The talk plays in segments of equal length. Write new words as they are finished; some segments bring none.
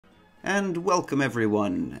And welcome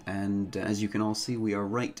everyone, and as you can all see, we are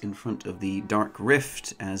right in front of the Dark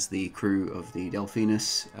Rift as the crew of the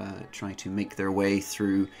Delphinus try to make their way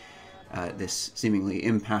through this seemingly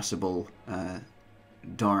impassable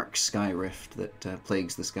dark sky rift that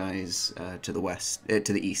plagues the skies to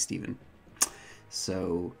the east even.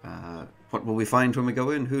 So what will we find when we go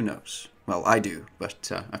in? Who knows? Well, I do,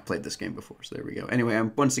 but I've played this game before, so there we go. Anyway,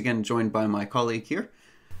 I'm once again joined by my colleague here.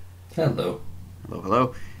 Hello. Hello,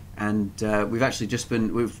 hello. And we've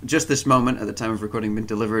just this moment at the time of recording been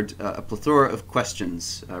delivered a plethora of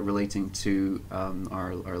questions relating to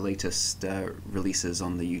our latest releases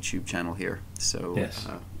on the YouTube channel here. So yes,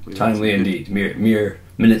 timely indeed. Mere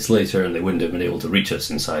minutes later, and they wouldn't have been able to reach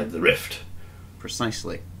us inside the rift.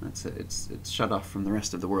 Precisely. That's it. It's shut off from the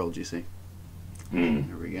rest of the world. You see. Mm.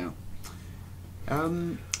 There we go.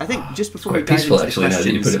 I think just before we dive into the questions, now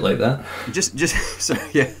that you put it like that. Sorry,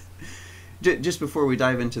 yeah. Just before we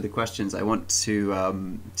dive into the questions, I want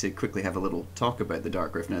to quickly have a little talk about the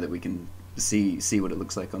Dark Rift now that we can see what it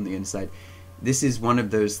looks like on the inside. This is one of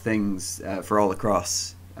those things for all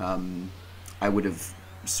across. I would have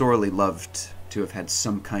sorely loved to have had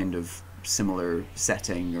some kind of similar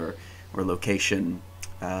setting or location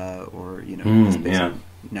or basic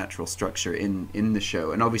natural structure in the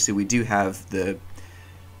show. And obviously we do have the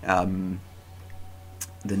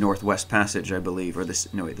Northwest Passage, I believe, or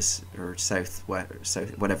Southwest,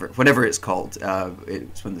 whatever it's called.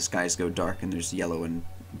 It's when the skies go dark and there's yellow and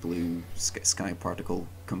blue sky particle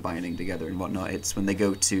combining together and whatnot. It's when they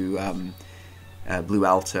go to Blue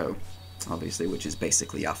Alto, obviously, which is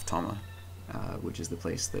basically Aftama, which is the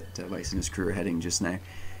place that Weiss and his crew are heading just now.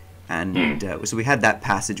 And so we had that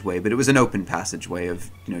passageway, but it was an open passageway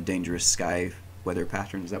of dangerous sky weather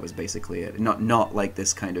patterns. That was basically it. Not like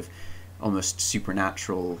this kind of almost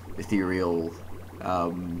supernatural, ethereal,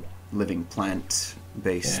 living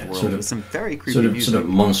plant-based world with some very creepy music. Sort of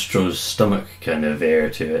monstrous stomach kind of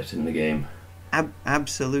air to it in the game.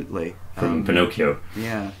 Absolutely. From Pinocchio.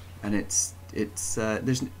 Yeah, and it's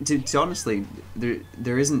honestly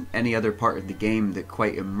there isn't any other part of the game that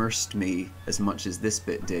quite immersed me as much as this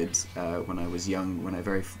bit did when I was young, when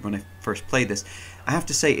I first played this. I have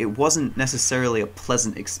to say it wasn't necessarily a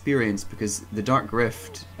pleasant experience because the Dark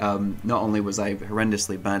Rift, not only was I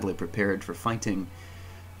horrendously badly prepared for fighting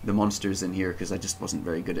the monsters in here because I just wasn't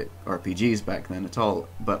very good at RPGs back then at all,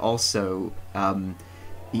 but also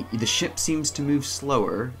the ship seems to move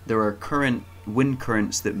slower. There are wind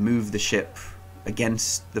currents that move the ship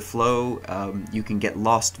against the flow. You can get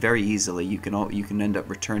lost very easily. You can end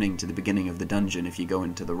up returning to the beginning of the dungeon if you go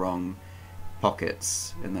into the wrong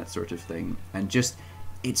pockets and that sort of thing. And just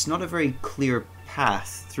it's not a very clear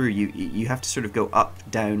path through. You have to sort of go up,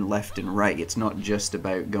 down, left, and right. It's not just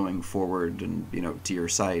about going forward and to your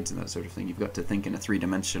sides and that sort of thing. You've got to think in a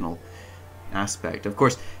three-dimensional aspect. Of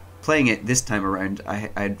course, playing it this time around,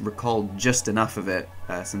 I'd recalled just enough of it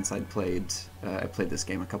since I played this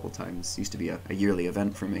game a couple times. It used to be a yearly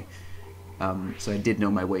event for me, so I did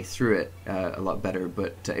know my way through it a lot better.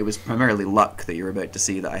 But it was primarily luck that you're about to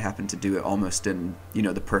see that I happened to do it almost in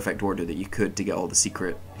the perfect order that you could to get all the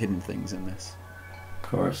secret hidden things in this. Of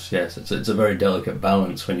course, yes, it's a very delicate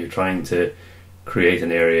balance when you're trying to create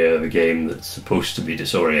an area of a game that's supposed to be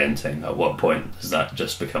disorienting. At what point does that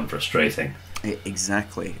just become frustrating?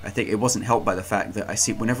 Exactly. I think it wasn't helped by the fact that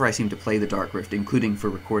whenever I seem to play the Dark Rift, including for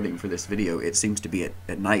recording for this video, it seems to be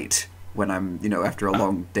at night when I'm, after a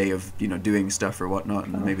long day of, doing stuff or whatnot,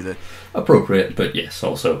 and maybe the appropriate, but yes,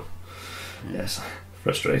 also yes,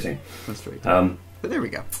 frustrating. But there we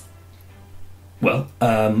go. Well,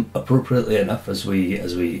 appropriately enough, as we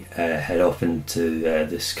head off into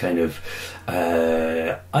this kind of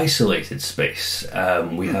isolated space,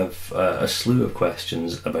 we have a slew of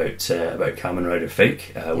questions about Kamen Rider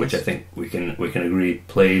Fake, which I think we can agree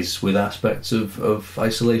plays with aspects of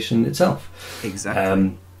isolation itself.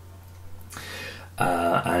 Exactly.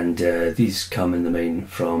 And these come in the main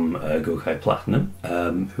from Gokai Platinum,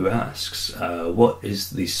 who asks, what is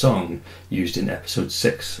the song used in episode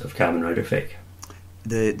 6 of Kamen Rider Fake?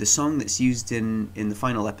 The song that's used in the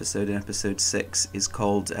final episode, in episode 6, is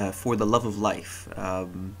called For the Love of Life,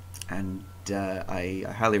 and I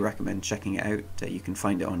highly recommend checking it out. You can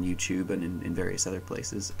find it on YouTube and in various other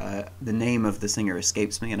places. The name of the singer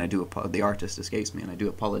escapes me, and the artist escapes me, and I do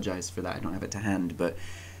apologize for that. I don't have it to hand, but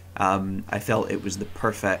I felt it was the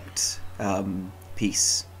perfect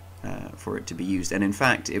piece for it to be used. And in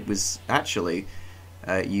fact, it was actually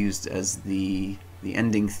used as the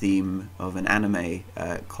ending theme of an anime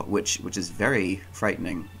which is very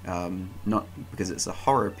frightening, not because it's a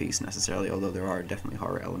horror piece necessarily, although there are definitely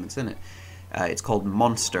horror elements in it. It's called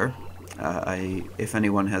Monster, if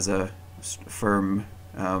anyone has a firm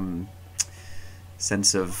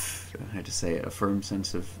sense of, how to say it, a firm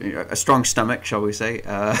sense of, a strong stomach, shall we say,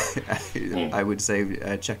 I would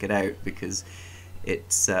say check it out, because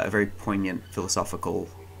it's a very poignant, philosophical,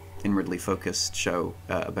 inwardly focused show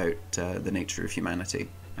about the nature of humanity.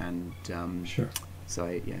 And Sure. so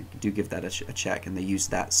I do give that a check, and they use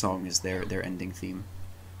that song as their ending theme,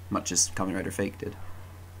 much as Kamen Rider Fake did.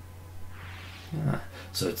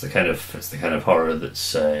 So it's the kind of horror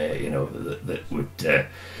that's that would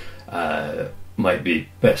might be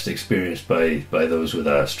best experienced by those with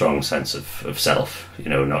a strong sense of self,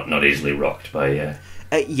 not easily rocked by.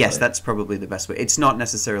 Yes, that's probably the best way. It's not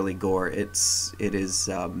necessarily gore. It is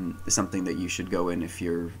something that you should go in if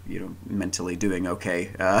you're mentally doing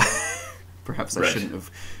okay. Perhaps I shouldn't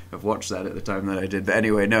have watched that at the time that I did. But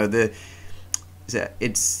anyway, no,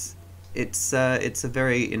 it's a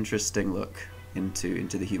very interesting look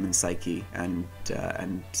into the human psyche, and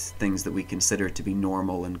things that we consider to be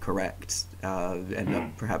normal and correct end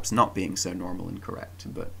up perhaps not being so normal and correct.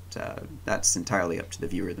 But that's entirely up to the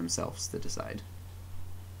viewer themselves to decide.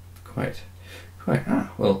 Quite.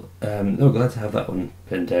 Well, no, glad to have that one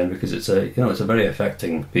pinned down, because it's a very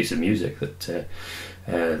affecting piece of music that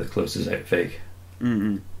closes out Fake.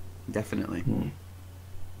 Mm-hmm. Definitely.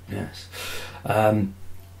 Yes.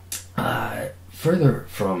 Further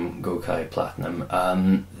from Gokai Platinum,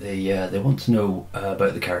 they want to know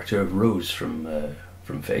about the character of Rose from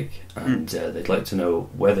Fake, and they'd like to know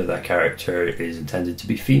whether that character is intended to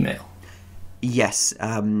be female. Yes,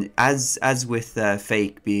 as with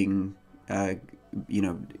Fake being, at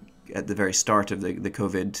the very start of the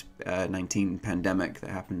COVID-19 pandemic that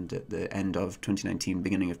happened at the end of 2019,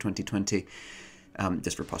 beginning of 2020.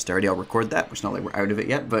 Just for posterity, I'll record that. It's not like we're out of it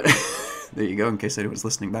yet, but there you go, in case anyone's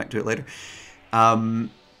listening back to it later.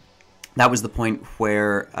 That was the point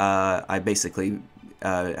where I basically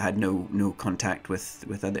had no contact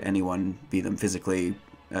with anyone, be them physically,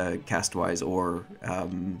 cast-wise, or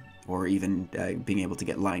even being able to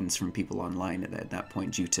get lines from people online at that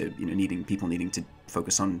point, due to needing to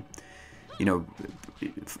focus on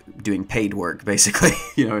doing paid work, basically,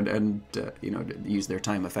 and use their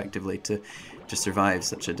time effectively to survive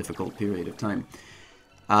such a difficult period of time,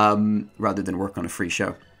 rather than work on a free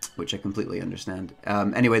show, which I completely understand.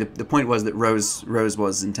 Anyway, the point was that Rose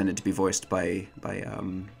was intended to be voiced by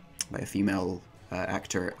a female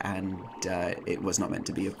actor, and it was not meant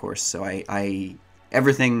to be, of course. So I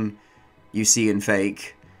everything you see in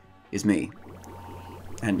Fake is me,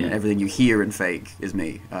 and everything you hear in Fake is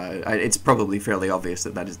me. It's probably fairly obvious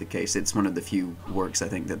that is the case. It's one of the few works, I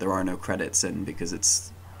think, that there are no credits in, because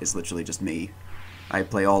it's literally just me. I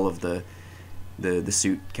play all of the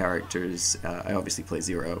suit characters. I obviously play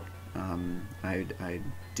Zero. I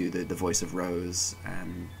do the voice of Rose,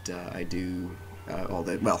 and I do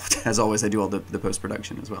as always, I do all the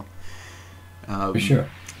post-production as well. For sure.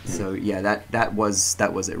 So yeah, that was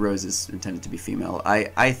it. Rose is intended to be female.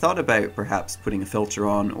 I thought about perhaps putting a filter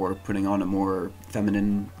on, or putting on a more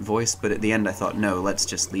feminine voice, but at the end I thought, no, let's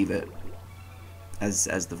just leave it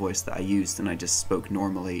as the voice that I used, and I just spoke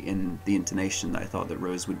normally in the intonation that I thought that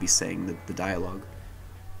Rose would be saying the dialogue.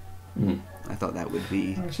 I thought that would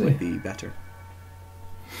be better.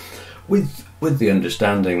 With the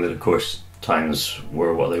understanding that, of course, times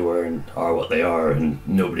were what they were and are what they are, and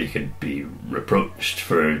nobody could be reproached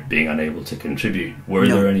for being unable to contribute. Were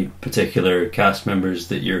there any particular cast members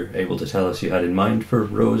that you're able to tell us you had in mind for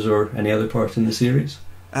Rose or any other part in the series?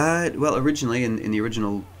 Well, originally in the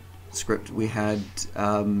original script, we had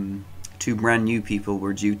two brand new people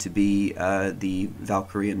were due to be the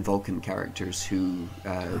Valkyrie and Vulcan characters, who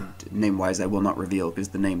name-wise I will not reveal, because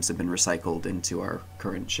the names have been recycled into our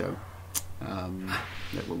current show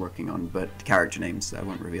that we're working on, but character names I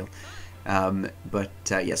won't reveal. But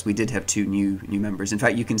yes, we did have two new members. In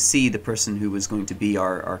fact, you can see the person who was going to be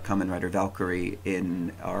our Kamen Rider Valkyrie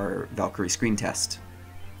in our Valkyrie screen test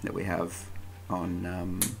that we have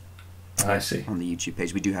on I see. on the YouTube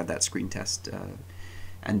page. We do have that screen test,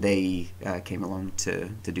 and they came along to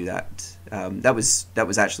do that. That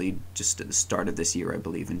was actually just at the start of this year, I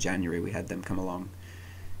believe. In January, we had them come along,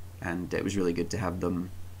 and it was really good to have them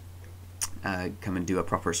come and do a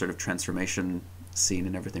proper sort of transformation scene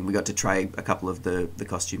and everything. We got to try a couple of the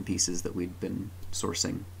costume pieces that we'd been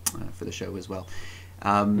sourcing for the show as well.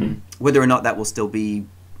 Whether or not that will still be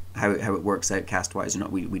how it works out cast-wise or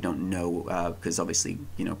not, we don't know, because obviously,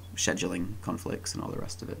 scheduling conflicts and all the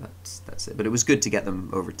rest of it. That's it. But it was good to get them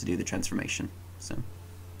over to do the transformation, so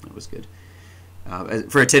that was good.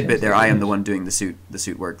 For a tidbit there, I am the one doing the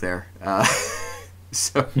suit work there.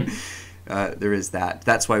 So there is that.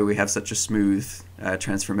 That's why we have such a smooth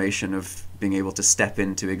transformation of being able to step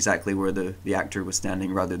into exactly where the actor was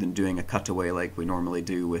standing rather than doing a cutaway like we normally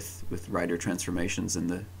do with rider transformations in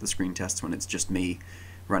the screen tests when it's just me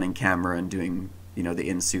running camera and doing, you know, the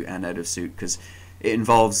in-suit and out-of-suit, because it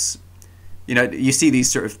involves, you know, you see these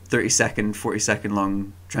sort of 30-second, 40-second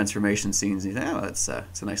long transformation scenes and you think, oh, it's a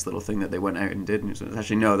nice little thing that they went out and did. And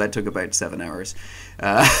actually, no, that took about 7 hours.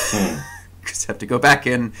 Because have to go back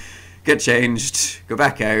in, get changed, go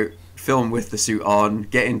back out, film with the suit on,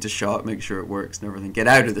 get into shot, make sure it works and everything, get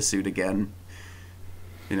out of the suit again,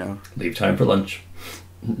 you know. Leave time for lunch.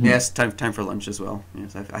 Yes, time for lunch as well.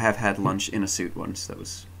 Yes, I have had lunch in a suit once. That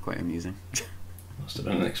was quite amusing. Must have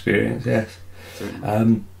been an experience, yes.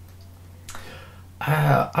 Certainly.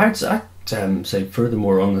 I'd say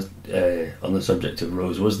furthermore on the subject of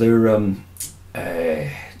Rose, was there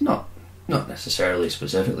not necessarily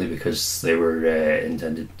specifically because they were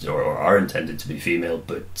intended or are intended to be female,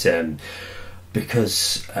 but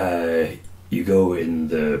because you go in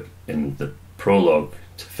the prologue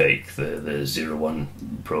to Fake, the 01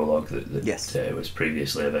 prologue that yes. Was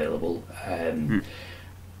previously available,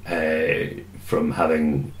 from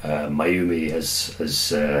having Mayumi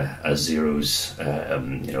as Zero's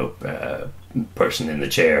person in the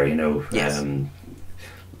chair, you know. Yes.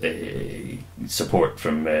 Support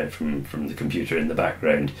from the computer in the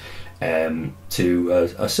background, to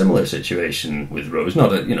a similar situation with Rose.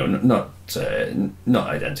 Not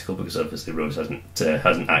identical, because obviously Rose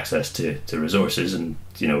hasn't access to resources, and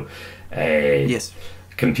you know, yes,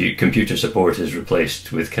 computer support is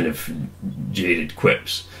replaced with kind of jaded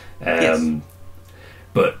quips. Yes.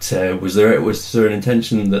 But was there an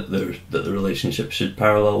intention that the relationship should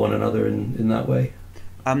parallel one another in that way?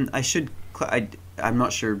 I'm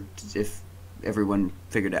not sure if everyone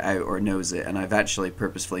figured it out or knows it, and I've actually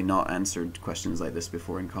purposefully not answered questions like this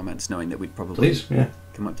before in comments, knowing that we'd probably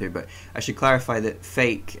come up to it. But I should clarify that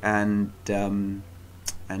Fake and the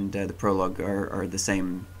prologue are the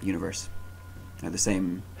same universe. Are the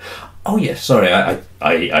same. Oh yes, sorry, I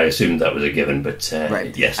assumed that was a given, but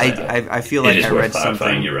right. Yes, I feel like I read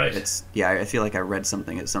something. You're right. I feel like I read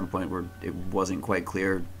something at some point where it wasn't quite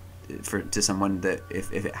clear to someone that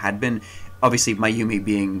if it had been, obviously Mayumi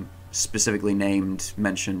being specifically named,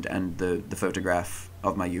 mentioned, and the photograph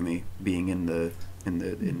of Mayumi being in the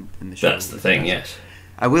show. That's the thing, yes.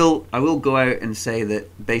 I will go out and say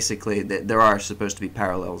that basically that there are supposed to be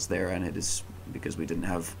parallels there, and it is because we didn't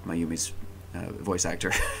have Mayumi's voice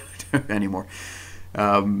actor anymore,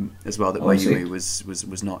 as well, that Mayumi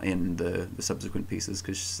was not in the subsequent pieces,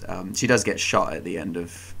 because she does get shot at the end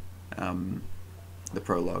of the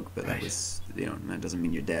prologue, but that was, you know, that doesn't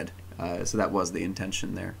mean you're dead. So that was the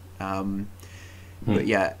intention there. But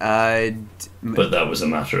yeah, but that was a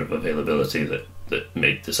matter of availability that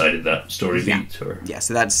decided that story beat, or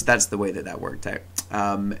so that's the way that worked out.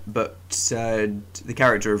 But the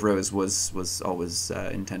character of Rose was always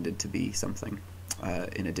intended to be something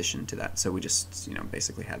in addition to that. So we just, you know,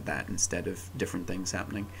 basically had that instead of different things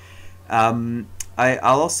happening. I'll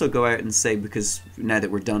also go out and say, because now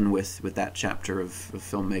that we're done with that chapter of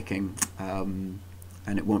filmmaking,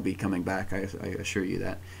 and it won't be coming back, I assure you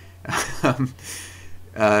that,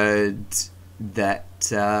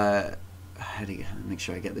 how do you make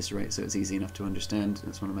sure I get this right so it's easy enough to understand?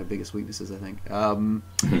 That's one of my biggest weaknesses, I think.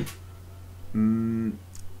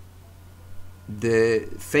 The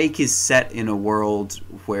Fake is set in a world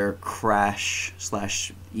where Crash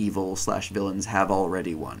 / evil / villains have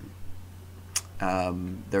already won.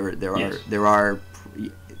 There are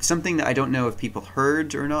something that I don't know if people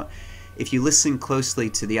heard or not. If you listen closely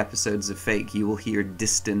to the episodes of Fake, you will hear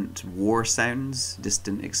distant war sounds,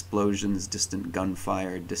 distant explosions, distant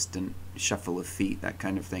gunfire, distant shuffle of feet, that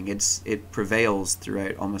kind of thing. It prevails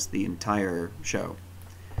throughout almost the entire show.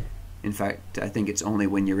 In fact, I think it's only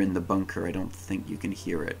when you're in the bunker, I don't think you can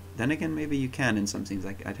hear it. Then again, maybe you can in some scenes.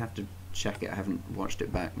 I'd have to check it. I haven't watched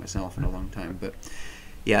it back myself in a long time, but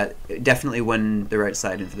yeah, definitely when they're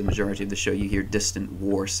outside, and for the majority of the show, you hear distant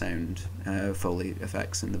war sound, Foley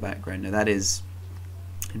effects in the background. Now that is,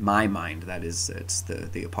 in my mind, it's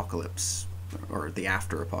the apocalypse, or the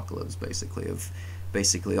after apocalypse, basically, of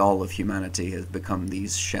basically all of humanity has become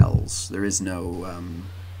these shells. There are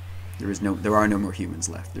no more humans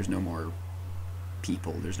left. There's no more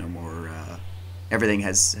people. There's no more. Everything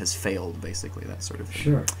has failed, basically, that sort of thing.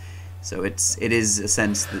 Sure. So it is a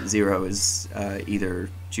sense that Zero is either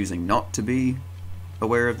choosing not to be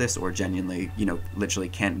aware of this, or genuinely, you know, literally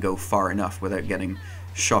can't go far enough without getting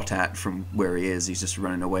shot at from where he is. He's just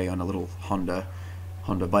running away on a little Honda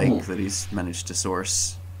bike that he's managed to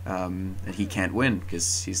source and he can't win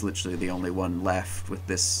because he's literally the only one left with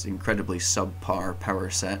this incredibly subpar power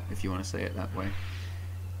set, if you want to say it that way.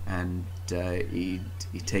 And he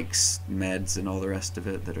takes meds and all the rest of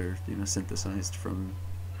it that are, you know, synthesized from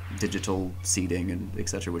digital seeding and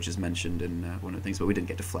etc., which is mentioned in one of the things, but we didn't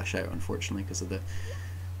get to flesh out, unfortunately, because of the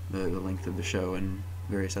length of the show and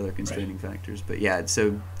various other constraining factors. But yeah,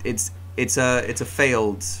 so it's a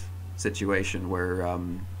failed situation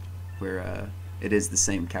where it is the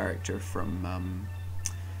same character from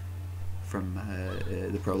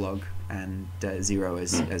the prologue, and Zero,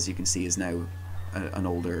 as you can see, is now an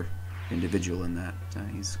older individual in that.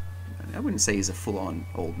 I wouldn't say he's a full-on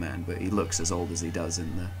old man, but he looks as old as he does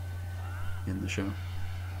in the show.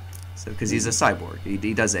 So, because he's a cyborg,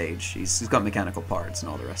 he does age. He's got mechanical parts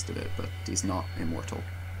and all the rest of it, but he's not immortal.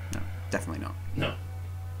 No, definitely not. No.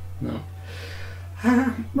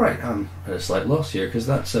 Right, I'm at a slight loss here, because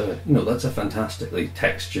that's a fantastically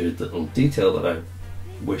textured little detail that I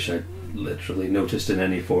wish I'd literally noticed in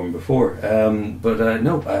any form before.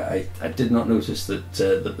 No, I did not notice that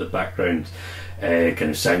the background kind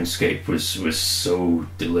of soundscape was so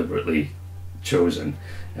deliberately chosen.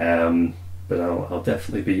 But I'll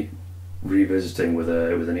definitely be revisiting with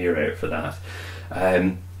an ear out for that.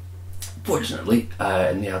 Fortunately,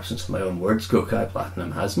 in the absence of my own words, Gokai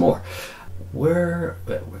Platinum has more. Were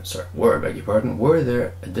there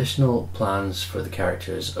additional plans for the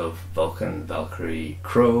characters of Vulcan, Valkyrie,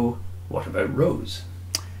 Crow? What about Rose?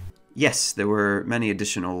 Yes, there were many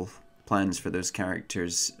additional plans for those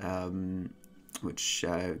characters, which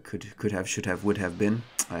could have, should have, would have been.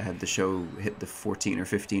 Had the show hit the 14 or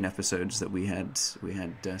 15 episodes that we had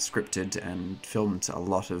scripted and filmed a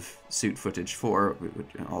lot of suit footage for,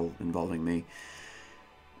 all involving me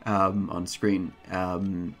on screen.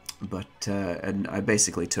 But I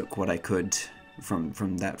basically took what I could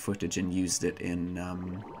from that footage and used it in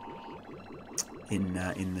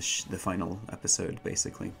the final episode,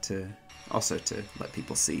 basically, to let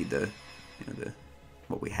people see the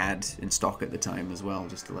what we had in stock at the time as well,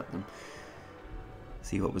 just to let them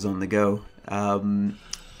see what was on the go.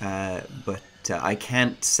 But I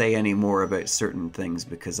can't say any more about certain things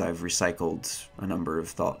because I've recycled a number of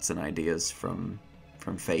thoughts and ideas from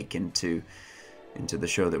Fake into the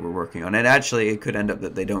show that we're working on. And actually, it could end up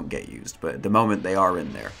that they don't get used, but at the moment they are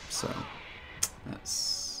in there. So that's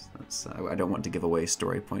I don't want to give away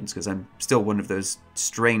story points because I'm still one of those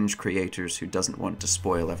strange creators who doesn't want to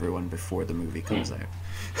spoil everyone before the movie comes out.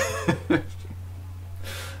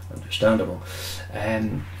 Understandable.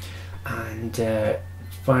 And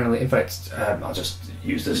finally, in fact, I'll just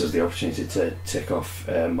use this as the opportunity to tick off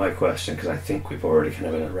my question, because I think we've already kind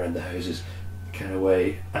of in a round the houses kind of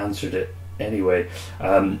way answered it anyway.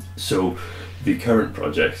 So the current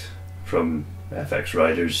project from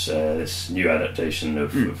FXRiders, this new adaptation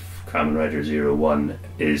of Kamen Rider 01,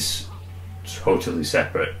 is totally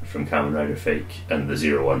separate from Kamen Rider Fake and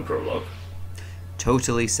the 01 prologue.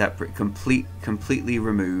 Totally separate, completely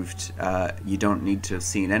removed. You don't need to have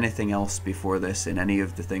seen anything else before this in any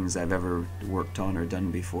of the things I've ever worked on or done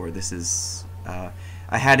before. This is...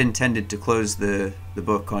 I had intended to close the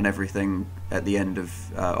book on everything at the end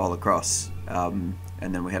of All Across, and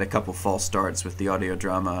then we had a couple false starts with the audio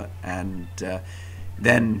drama, and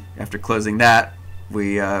then after closing that,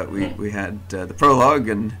 we had the prologue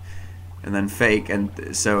and then Fake,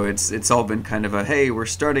 and so it's all been kind of a, hey, we're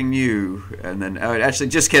starting new, and then actually,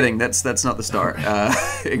 just kidding, that's not the start.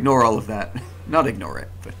 Ignore all of that. Not ignore it,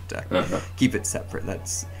 but keep it separate.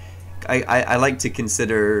 That's I like to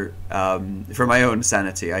consider, for my own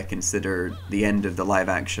sanity, I consider the end of the live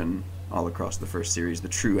action All Across the first series the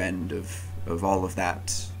true end of all of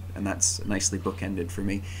that, and that's nicely bookended for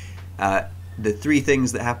me. The three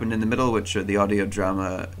things that happened in the middle, which are the audio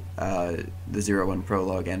drama, the 01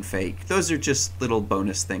 prologue, and Fake, those are just little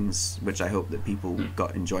bonus things which I hope that people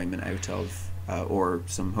got enjoyment out of, or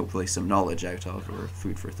hopefully some knowledge out of, or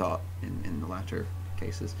food for thought in the latter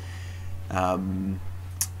cases.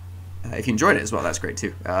 If you enjoyed it as well, that's great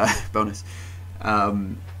too. Bonus.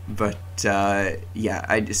 So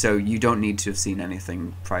you don't need to have seen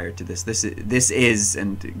anything prior to this. This is,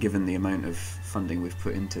 and given the amount of funding we've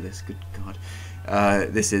put into this, good God,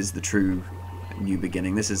 this is the true new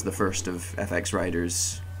beginning. This is the first of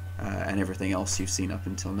FXRiders, and everything else you've seen up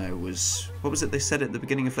until now was, what was it they said at the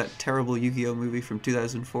beginning of that terrible Yu-Gi-Oh movie from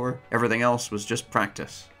 2004? Everything else was just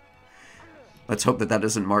practice. Let's hope that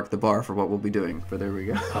doesn't mark the bar for what we'll be doing, but there we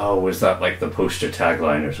go. Oh, was that like the poster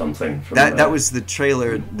tagline or something? From that was the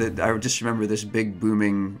trailer. I just remember this big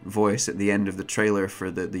booming voice at the end of the trailer for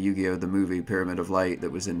the Yu-Gi-Oh! The movie Pyramid of Light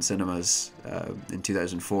that was in cinemas in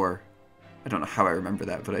 2004. I don't know how I remember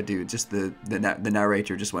that, but I do. Just the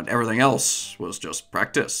narrator just went, everything else was just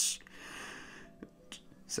practice.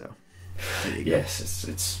 So, there you go. Yes,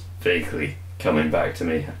 it's vaguely coming back to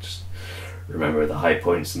me. I just remember the high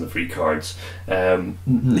points and the free cards.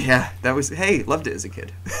 Yeah, that was, hey, loved it as a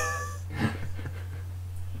kid.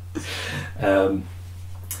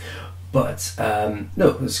 But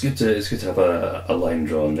no, it's good to have a line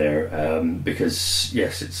drawn there, because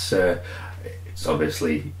yes, it's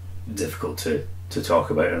obviously difficult to talk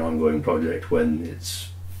about an ongoing project when its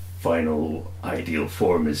final ideal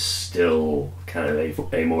form is still kind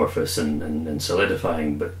of amorphous and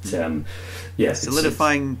solidifying. But yes,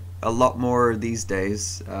 solidifying a lot more these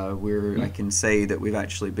days. I can say that we've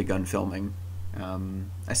actually begun filming.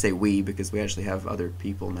 I say we because we actually have other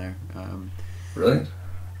people now. Brilliant.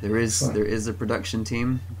 There is a production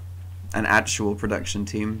team, an actual production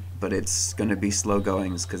team, but it's going to be slow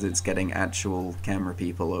goings because it's getting actual camera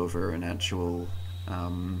people over and actual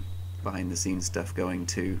behind the scenes stuff going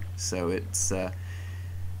too. So it's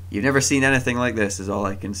you've never seen anything like this, is all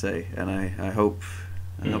I can say, and I hope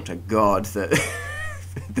to God that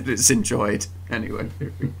that it's enjoyed. Anyway,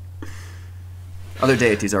 other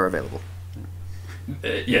deities are available.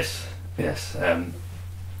 Yes.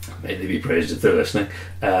 May they be praised if they're listening.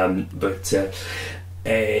 But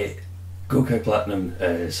Gokai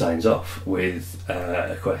Platinum signs off with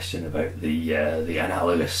a question about the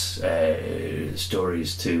analogous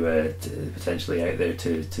stories to potentially out there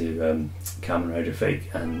to Kamen Rider Fake,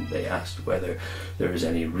 and they asked whether there is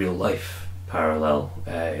any real life parallel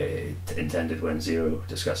intended when Zero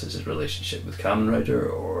discusses his relationship with Kamen Rider,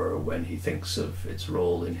 or when he thinks of its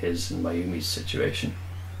role in his and Mayumi's situation.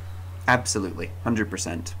 Absolutely,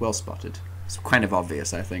 100%. Well spotted. It's kind of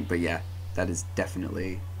obvious, I think, but yeah, that is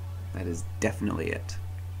definitely it.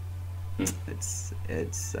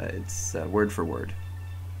 It's word for word.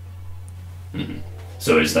 Mm-hmm.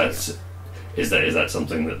 So is that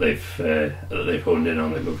something that they've honed in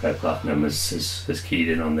on, that Gokai Platinum has keyed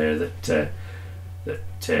in on there, that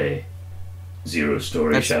Zero's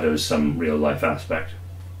story shadows some real life aspect?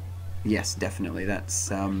 Yes, definitely. That's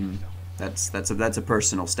a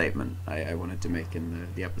personal statement I wanted to make in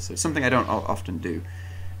the episode. Something I don't often do,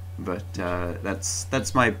 but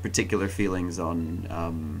that's my particular feelings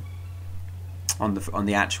on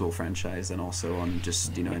the actual franchise, and also on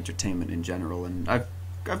just entertainment in general. And I've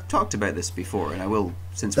talked about this before, and I will,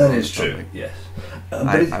 since that is true. Topic, yes,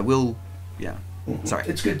 I will. Yeah. Mm-hmm. Sorry.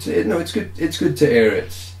 It's good to air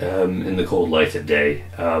it in the cold light of day,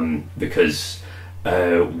 because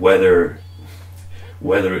whether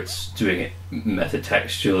it's doing it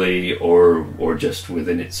metatextually or just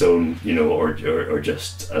within its own, or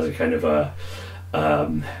just as a kind of a,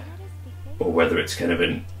 or whether it's kind of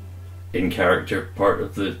an in character part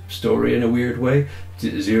of the story in a weird way.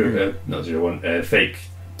 Fake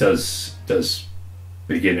does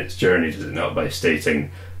begin its journey, does it not, by stating,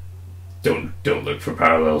 don't look for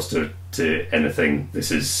parallels to anything.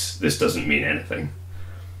 This doesn't mean anything.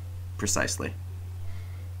 Precisely.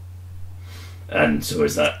 And so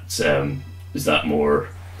is that more?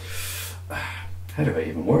 How do I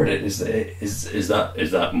even word it? Is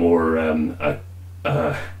that more?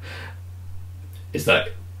 Is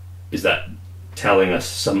that telling us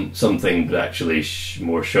something, but actually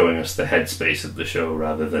more showing us the headspace of the show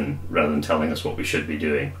rather than telling us what we should be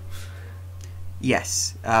doing?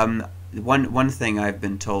 Yes. One thing I've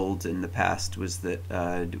been told in the past was that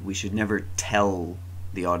we should never tell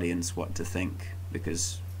the audience what to think,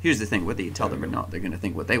 because here's the thing: whether you tell them or not, they're going to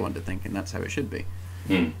think what they want to think, and that's how it should be.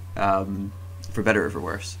 For better or for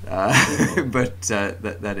worse. But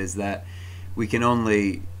that is that. We can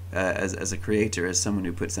only, as a creator, as someone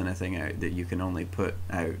who puts anything out, that you can only put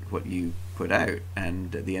out what you put out,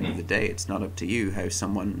 and at the end of the day, it's not up to you how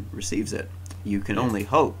someone receives it. You can only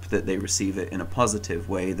hope that they receive it in a positive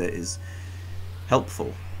way that is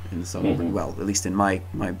helpful in some well, at least in my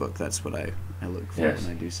book, that's what I look for when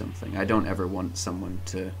I do something. I don't ever want someone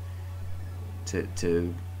to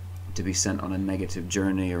be sent on a negative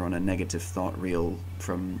journey or on a negative thought reel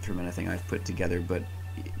from anything I've put together. But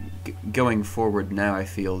going forward now, I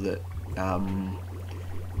feel that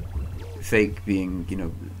Fake being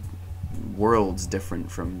worlds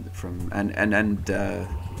different from and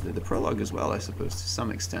the prologue as well, I suppose, to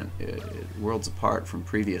some extent, worlds apart from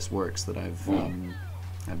previous works that I've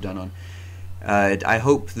done on. I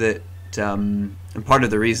hope that, and part of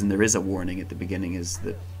the reason there is a warning at the beginning is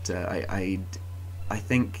that I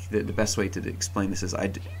think that the best way to explain this is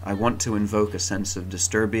I want to invoke a sense of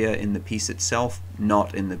disturbia in the piece itself,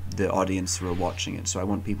 not in the audience who are watching it. So I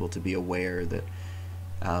want people to be aware that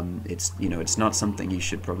It's it's not something you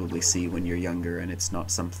should probably see when you're younger, and it's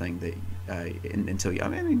not something that until you, I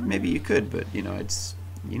mean, maybe you could, but it's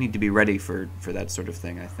you need to be ready for that sort of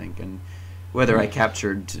thing, I think. And whether I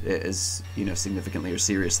captured it as significantly or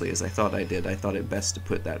seriously as I thought I did, I thought it best to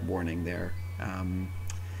put that warning there.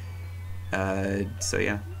 So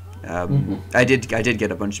yeah, I did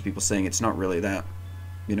get a bunch of people saying it's not really that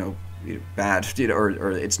bad,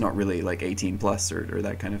 or it's not really like 18 plus or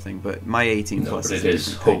that kind of thing. But my 18 plus but it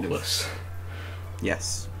is hopeless.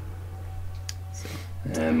 Yes. So.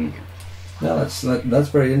 No, that's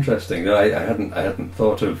very interesting. No, I hadn't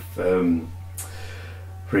thought of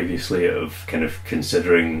previously of kind of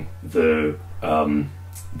considering the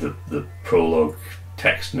prologue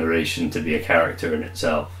text narration to be a character in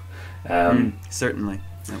itself. Certainly,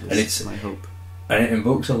 that was my hope. And it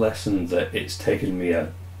invokes a lesson that it's taken me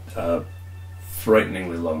a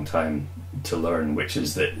frighteningly long time to learn, which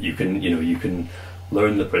is that you can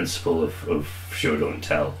learn the principle of show don't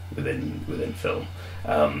tell within film,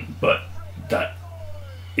 but that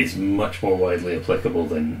is much more widely applicable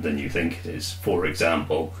than you think it is. For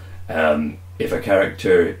example, if a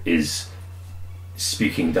character is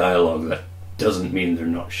speaking dialogue, that doesn't mean they're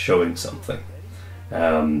not showing something.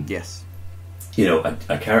 Yes.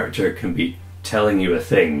 A character can be telling you a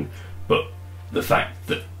thing, but the fact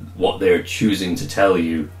that what they're choosing to tell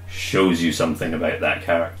you shows you something about that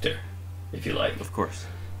character, if you like. Of course.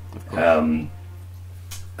 I'm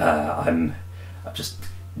just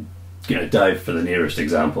going to dive for the nearest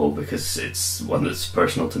example because it's one that's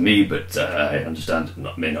personal to me, but I understand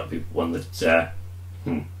it may not be one that...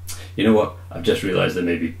 You know what? I've just realised there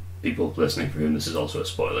may be people listening for whom this is also a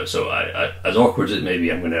spoiler. So, I as awkward as it may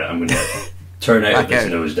be, I'm gonna turn out of this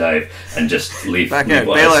nosedive and just leave. Back out.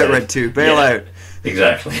 Bail out, Red 2. Bail out.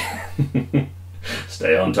 Exactly.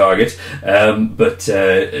 Stay on target. But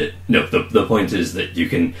no, the point is that you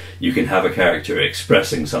can have a character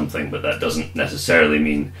expressing something, but that doesn't necessarily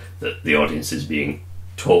mean that the audience is being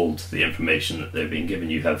told the information that they're being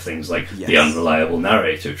given. You have things like the unreliable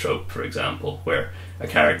narrator trope, for example, where a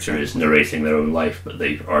character is narrating their own life, but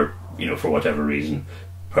they are, for whatever reason,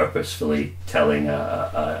 purposefully telling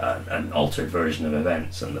an altered version of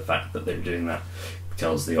events, and the fact that they're doing that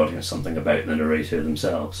tells the audience something about the narrator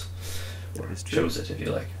themselves, or shows it, if you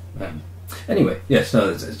like. Anyway, yes, no,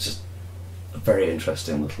 it's just a very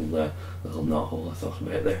interesting little knothole I thought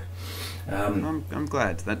about there. I'm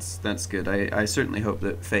glad. That's good. I certainly hope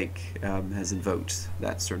that Fake has invoked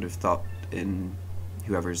that sort of thought in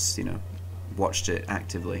whoever's watched it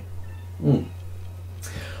actively.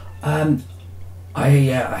 I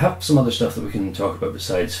have some other stuff that we can talk about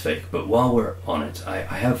besides Fake, but while we're on it, I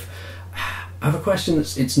have a question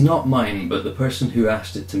it's not mine, but the person who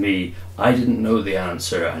asked it to me, I didn't know the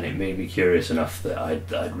answer, and it made me curious enough that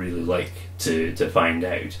I'd really like to find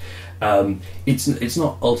out. It's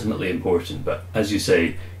not ultimately important, but as you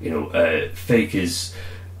say, Fake is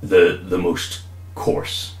the most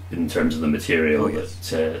coarse in terms of the material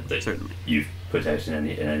that certainly you've put out in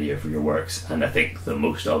any of your works, and I think the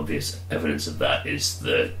most obvious evidence of that is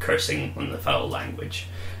the cursing and the foul language.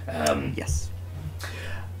 Yes.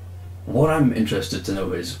 What I'm interested to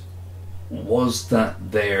know is, was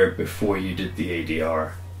that there before you did the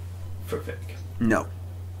ADR for Fake? No,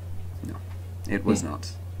 it was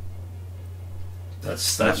not.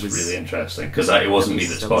 That's really interesting, because it wasn't me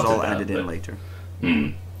that spotted that. That was all added in later.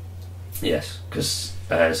 Yes, because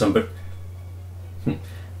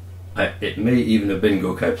it may even have been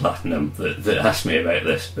Gokai Platinum that asked me about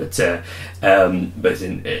this, but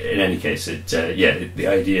in any case, the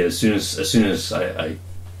idea as soon as I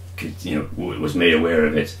could, was made aware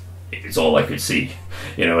of it, it's all I could see.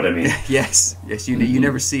 You know what I mean? Yes. You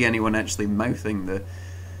never see anyone actually mouthing the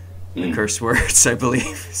curse words, I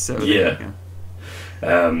believe. So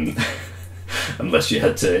unless you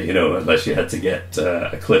had to get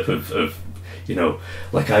a clip of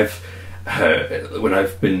like when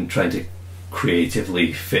I've been trying to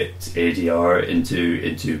creatively fit ADR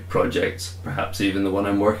into projects, perhaps even the one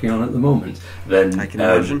I'm working on at the moment, then I can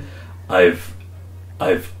imagine. I've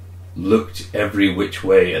looked every which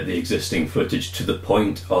way at the existing footage to the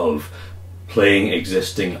point of playing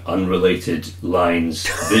existing unrelated lines,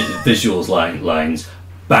 visuals lines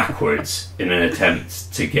backwards in an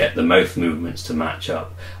attempt to get the mouth movements to match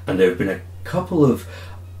up. And there have been a couple of,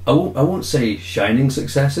 I won't say shining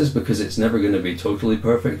successes, because it's never going to be totally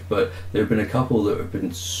perfect, but there have been a couple that have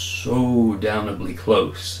been so damnably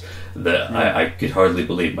close that I could hardly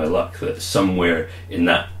believe my luck that somewhere in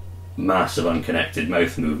that mass of unconnected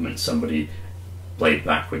mouth movements somebody played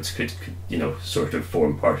backwards could sort of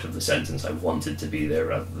form part of the sentence I wanted to be there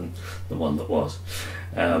rather than the one that was.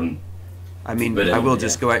 I mean, But, I will yeah.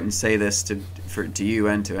 just go out and say this to you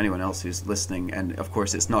and to anyone else who's listening, and of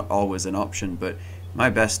course it's not always an option, but my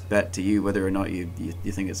best bet to you, whether or not you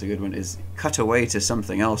think it's a good one, is cut away to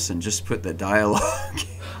something else and just put the dialogue.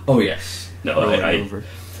 Oh yes, no, over.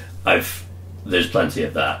 There's plenty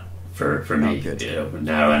of that for me, good. you know,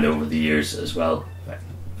 now and over the years as well.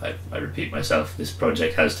 I repeat myself. This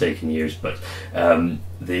project has taken years, but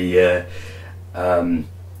the fact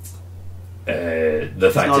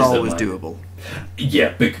It's not is always that doable.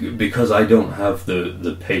 yeah, because I don't have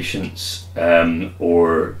the patience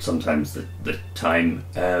or sometimes the time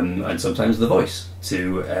and sometimes the voice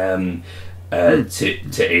to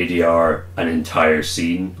ADR an entire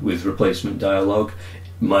scene with replacement dialogue.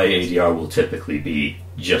 My ADR will typically be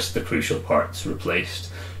just the crucial parts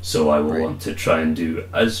replaced, so I will want to try and do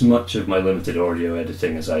as much of my limited audio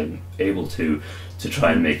editing as I'm able to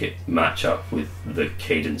try and make it match up with the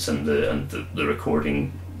cadence and the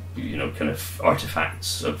recording, you know, kind of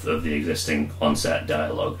artifacts of the existing on-set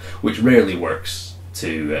dialogue, which rarely works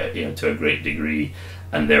to you know, to a great degree,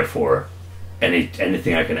 and therefore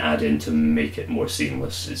anything I can add in to make it more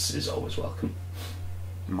seamless is always welcome.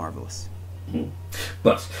 Marvelous.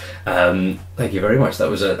 But thank you very much. That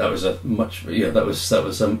was a much, you know, that was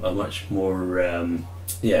a much more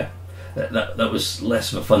that was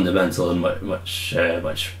less of a fundamental and much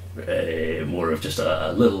more of just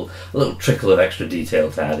a little trickle of extra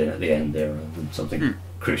detail to add in at the end there, rather than something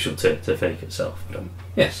crucial to fake itself. But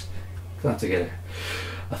yes, glad to get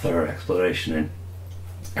a thorough exploration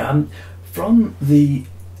in. From the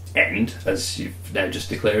end, as you've now just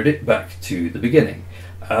declared it, back to the beginning.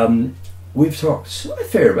 We've talked a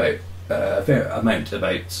fair amount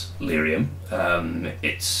about Lyrium,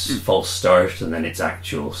 its false start and then its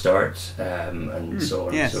actual start, and so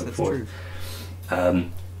on and so forth.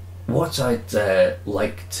 What I'd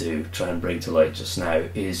like to try and bring to light just now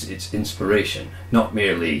is its inspiration, not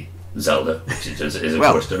merely Zelda, which it is of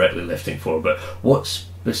course directly lifting for, but what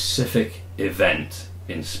specific event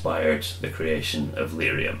inspired the creation of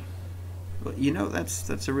Lyrium? Well, you know,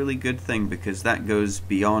 that's a really good thing, because that goes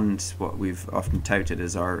beyond what we've often touted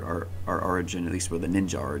as our origin, at least with the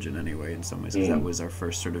ninja origin anyway, in some ways, because that was our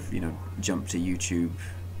first sort of, you know, jump to YouTube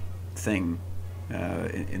thing,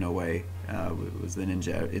 in a way. Was the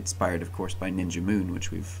ninja, inspired of course by Ninja Moon, which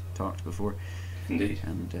we've talked before. Indeed.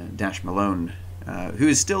 And Dash Malone, who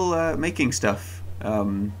is still making stuff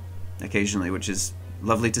occasionally, which is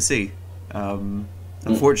lovely to see.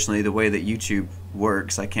 Unfortunately, the way that YouTube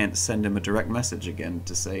works, I can't send him a direct message again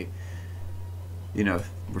to say, you know,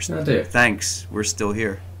 thanks, we're still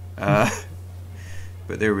here. But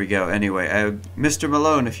there we go. Anyway, Mr.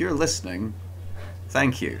 Malone, if you're listening,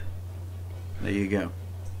 thank you. There you go.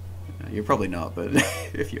 You're probably not, but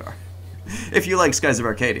if you are, if you like Skies of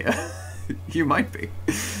Arcadia, you might be.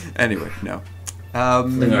 Anyway, no.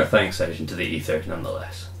 Fling our thanks out into the ether,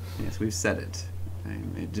 nonetheless. Yes, we've said it.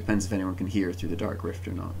 It depends if anyone can hear through the dark rift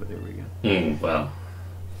or not, but there we go. Well.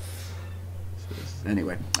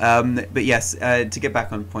 Anyway, but yes, to get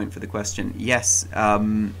back on point for the question, yes,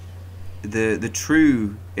 the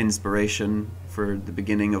true inspiration for the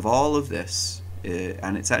beginning of all of this,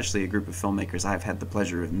 and it's actually a group of filmmakers I've had the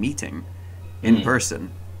pleasure of meeting in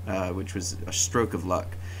person, which was a stroke of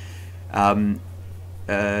luck. My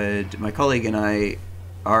colleague and I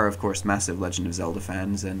are, of course, massive Legend of Zelda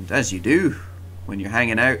fans, and as you do when you're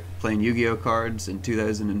hanging out playing Yu-Gi-Oh cards in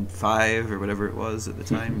 2005 or whatever it was at the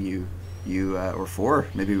time, you or 4,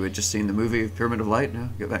 maybe we had just seen the movie Pyramid of Light. No,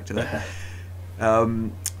 get back to that.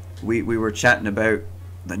 We were chatting about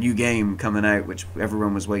the new game coming out, which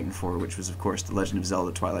everyone was waiting for, which was of course The Legend of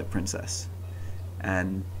Zelda: Twilight Princess.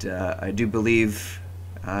 And I do believe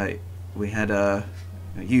we had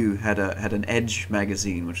you had an Edge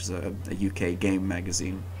magazine, which is a UK game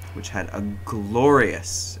magazine, which had a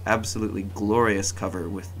glorious, absolutely glorious cover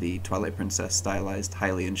with the Twilight Princess stylized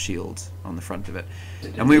Hylian shield on the front of it.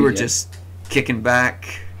 And we were just kicking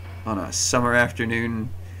back on a summer afternoon,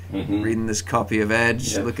 reading this copy of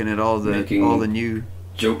Edge, looking at all the new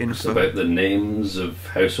jokes info about the names of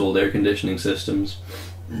household air conditioning systems.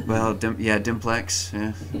 Well, Dimplex,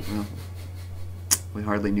 yeah. Well, we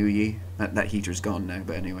hardly knew ye. That heater's gone now,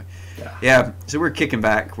 but anyway. Yeah. So we're kicking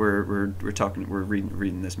back. We're talking. We're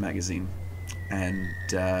reading this magazine, and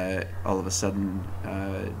all of a sudden,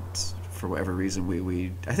 for whatever reason,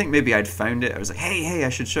 we I think maybe I'd found it. I was like, hey, I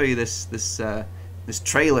should show you this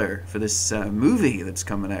trailer for this movie that's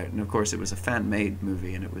coming out. And of course, it was a fan-made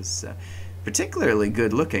movie, and it was particularly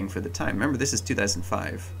good looking for the time. Remember, this is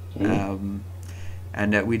 2005.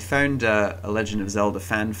 And we'd found a Legend of Zelda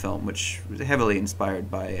fan film, which was heavily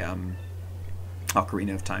inspired by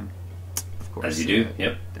Ocarina of Time, of of course. As you do,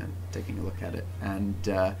 yep. Taking a look at it, and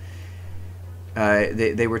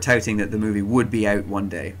they were touting that the movie would be out one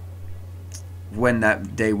day. When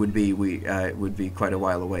that day would be, would be quite a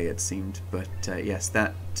while away, it seemed. But yes,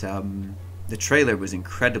 that the trailer was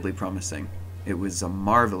incredibly promising. It was a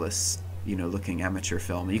marvelous, looking amateur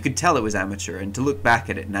film. You could tell it was amateur, and to look back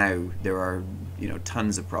at it now, there are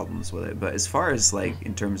tons of problems with it. But as far as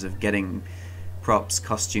in terms of getting props,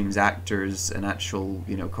 costumes, actors, and actual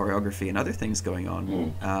choreography and other things going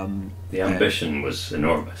on, the ambition was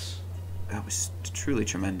enormous. That was truly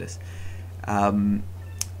tremendous. And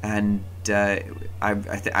I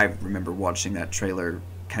remember watching that trailer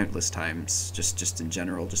countless times, just in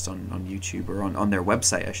general, just on YouTube, or on their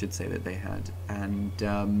website, I should say, that they had.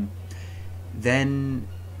 And then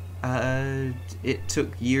it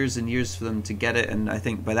took years and years for them to get it, and I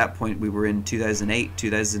think by that point we were in 2008,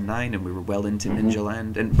 2009, and we were well into Ninja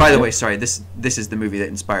Land. And by the way, sorry, this is the movie that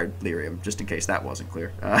inspired Lyrium, just in case that wasn't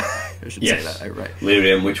clear. I should say that outright.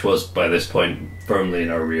 Lyrium, which was by this point firmly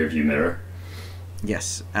in our rearview mirror.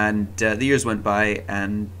 Yes, and the years went by,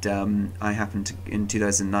 and I happened to, in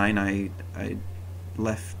 2009, I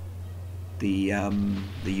left the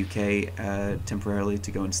UK temporarily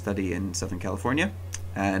to go and study in Southern California,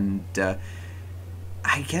 and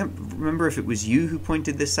I can't remember if it was you who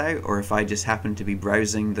pointed this out, or if I just happened to be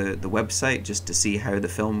browsing the website just to see how the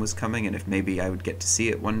film was coming, and if maybe I would get to see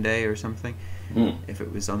it one day or something, if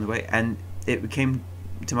it was on the way. And it came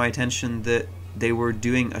to my attention that they were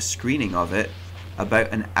doing a screening of it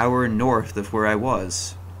about an hour north of where I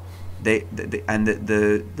was. And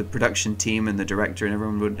the production team and the director and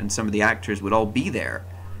everyone and some of the actors would all be there,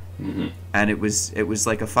 and it was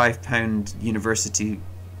like a £5 university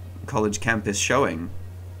college campus showing.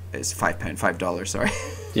 It's $5, sorry.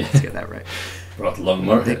 Yeah. Let's get that right. Brought along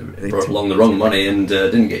the wrong money and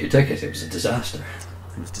didn't get your ticket. It was a disaster.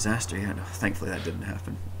 It was a disaster. Yeah, no, thankfully that didn't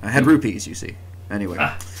happen. I had rupees, you see. Anyway,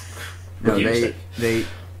 no,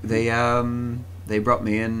 they brought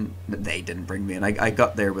me in. They didn't bring me in. I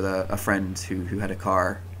got there with a friend who had a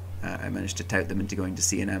car. I managed to tout them into going to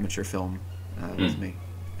see an amateur film with me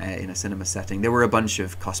in a cinema setting. There were a bunch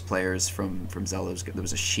of cosplayers from Zelda. There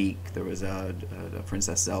was a Sheik, there was a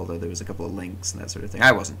Princess Zelda, there was a couple of Links and that sort of thing.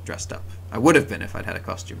 I wasn't dressed up. I would have been if I'd had a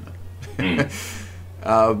costume, though.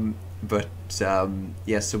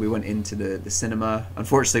 Yes, so we went into the cinema.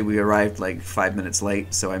 Unfortunately, we arrived like 5 minutes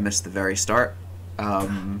late, so I missed the very start.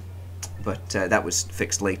 But that was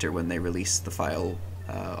fixed later when they released the file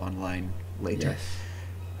online later.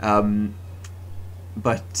 Yes.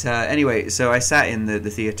 Anyway, so I sat in the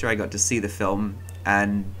theatre. I got to see the film,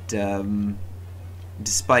 and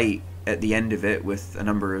despite at the end of it with a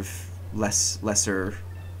number of lesser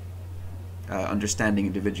understanding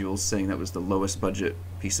individuals saying that was the lowest budget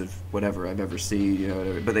piece of whatever I've ever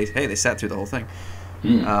seen, but they sat through the whole thing.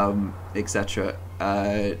 Etc.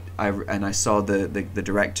 I saw the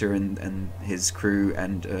director and his crew,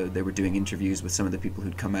 and they were doing interviews with some of the people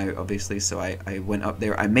who'd come out, obviously. So I went up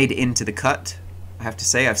there. I made it into the cut. I have to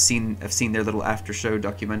say, I've seen their little after show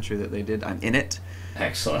documentary that they did. I'm in it.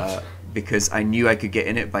 Excellent. Because I knew I could get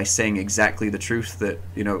in it by saying exactly the truth, that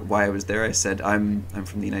why I was there. I said I'm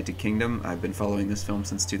from the United Kingdom. I've been following this film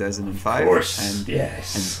since 2005. Of course. And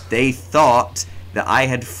yes. And they thought that I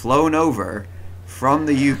had flown over from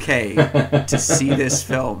the UK to see this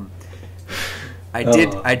film.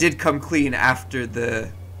 I did come clean after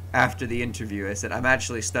the interview. I said I'm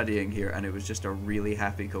actually studying here, and it was just a really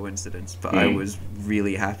happy coincidence. But I was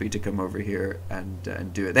really happy to come over here and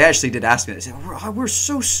do it. They actually did ask me. They said, "We're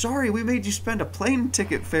so sorry. We made you spend a plane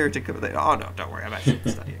ticket fare to come." Oh no, don't worry. I'm actually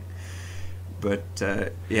studying. But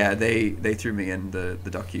they threw me in the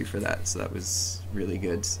docu for that, so that was really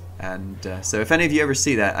good. And so if any of you ever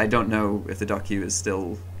see that, I don't know if the docu is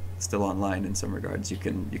still online in some regards. You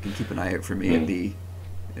can keep an eye out for me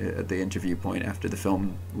at the interview point after the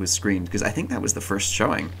film was screened, because I think that was the first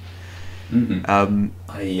showing. I mean,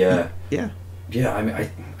 I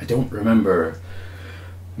don't remember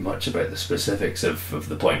much about the specifics of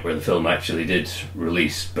the point where the film actually did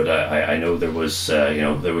release, but I know there was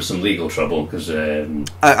some legal trouble because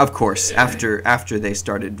of course after they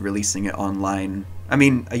started releasing it online. I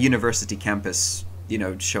mean, a university campus,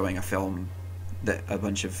 showing a film that a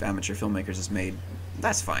bunch of amateur filmmakers has made,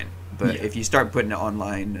 that's fine. But if you start putting it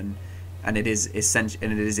online and it is essential,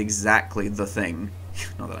 and it is exactly the thing,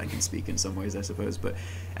 not that I can speak in some ways, I suppose,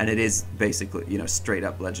 and it is basically straight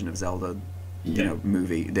up Legend of Zelda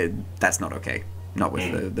movie, that's not okay. Not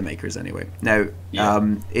with the makers anyway. Now,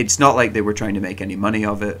 it's not like they were trying to make any money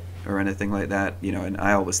of it or anything like that, and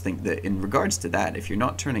I always think that in regards to that, if you're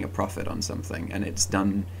not turning a profit on something and it's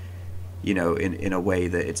done you know, in a way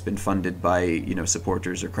that it's been funded by, you know,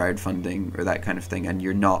 supporters or crowdfunding or that kind of thing, and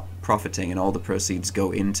you're not profiting and all the proceeds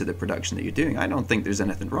go into the production that you're doing, I don't think there's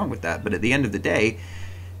anything wrong with that. But at the end of the day,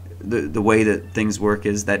 the way that things work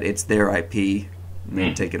is that it's their IP, and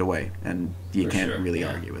they take it away, and you can't really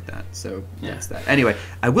argue with that. So that's that. Anyway,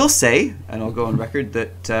 I will say, and I'll go on record,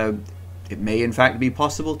 that it may in fact be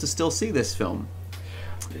possible to still see this film.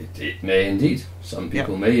 It may indeed. Some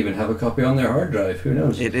people may even have a copy on their hard drive. Who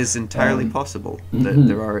knows? It is entirely possible that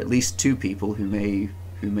there are at least 2 people who may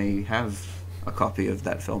have a copy of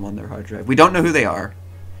that film on their hard drive. We don't know who they are,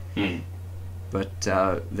 but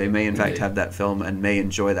they may in fact have that film and may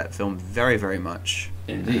enjoy that film very, very much.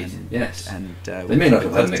 Indeed, yes. And they may not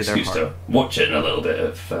have had an excuse to watch it in a little bit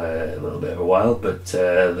of a while, but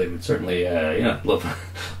they would certainly,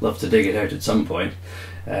 love to dig it out at some point.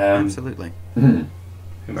 Absolutely.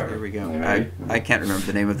 There we go. I can't remember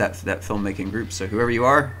the name of that filmmaking group, so whoever you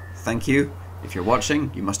are, thank you. If you're watching,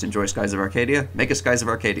 you must enjoy Skies of Arcadia. Make a Skies of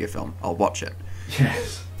Arcadia film. I'll watch it.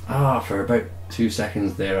 Yes. For about 2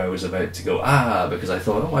 seconds there I was about to go, because I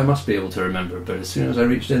thought, I must be able to remember, but as soon as I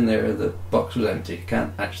reached in there, the box was empty.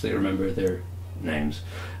 Can't actually remember their names.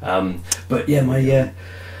 But yeah, my...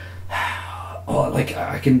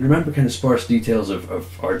 I can remember kind of sparse details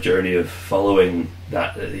of our journey of following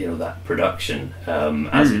that that production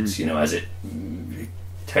as it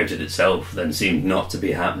touted itself, then seemed not to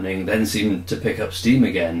be happening, then seemed to pick up steam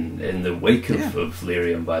again in the wake of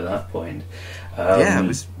Lyrium by that point. It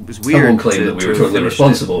was weird. I won't claim that we were totally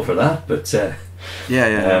responsible for that, but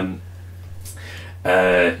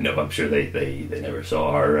no, I'm sure they never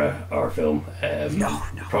saw our film. No.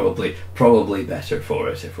 Probably better for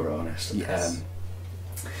it, if we're honest. Yes.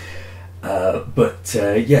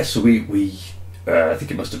 So we I think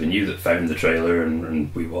it must have been you that found the trailer,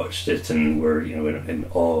 and we watched it, and were in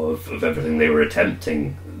awe of everything they were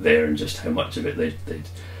attempting there, and just how much of it they'd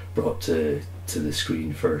brought to the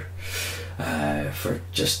screen for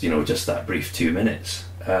just that brief 2 minutes.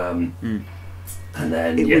 And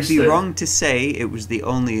then it would be wrong to say it was the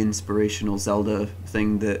only inspirational Zelda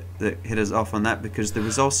thing that hit us off on that, because there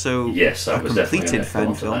was also a completed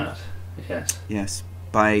fan film. Yes,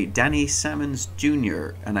 by Danny Sammons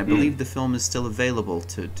Jr., and I believe the film is still available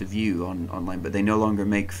to view online, but they no longer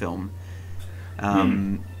make film.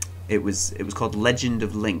 It was called Legend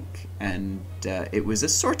of Link, and it was a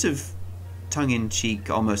sort of tongue-in-cheek,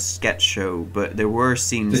 almost sketch show, but there were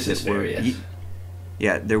scenes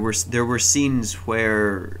there were scenes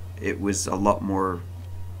where it was a lot more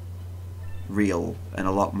real and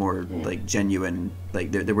a lot more like genuine.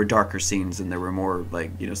 Like there were darker scenes, and there were more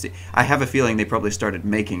like I have a feeling they probably started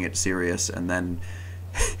making it serious, and then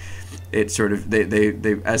it sort of they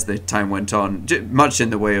as the time went on, much in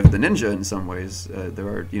the way of the Ninja in some ways. There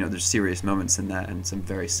are there's serious moments in that, and some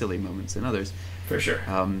very silly moments in others. For sure.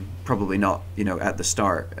 Probably not, at the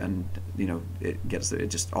start, and it gets it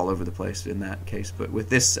just all over the place in that case. But with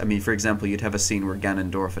this, I mean, for example, you'd have a scene where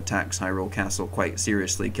Ganondorf attacks Hyrule Castle quite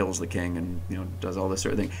seriously, kills the king, and does all this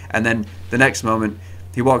sort of thing, and then the next moment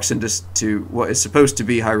he walks into what is supposed to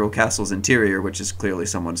be Hyrule Castle's interior, which is clearly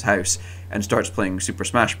someone's house, and starts playing Super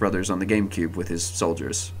Smash Brothers on the GameCube with his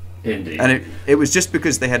soldiers. Indeed. And it was just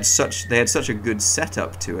because they had such a good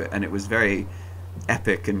setup to it, and it was very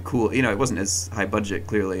epic and cool. It wasn't as high budget,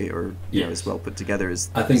 clearly, or as well put together as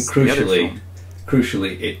I think. Crucially,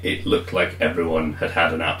 it looked like everyone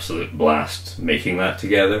had an absolute blast making that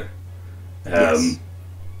together.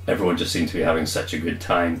 Everyone just seemed to be having such a good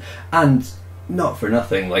time, and not for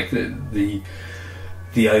nothing, like the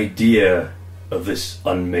idea of this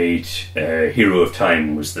unmade Hero of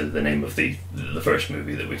Time was the name of the first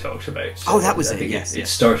movie that we talked about. So that was it. Yes, it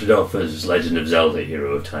started off as Legend of Zelda: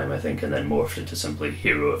 Hero of Time, I think, and then morphed into simply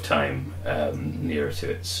Hero of Time nearer to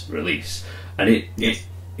its release. And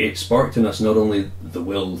it sparked in us not only the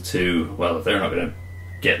will to, well, if they're not going to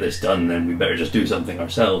get this done, then we better just do something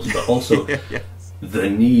ourselves, but also the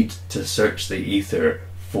need to search the ether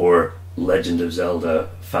for Legend of Zelda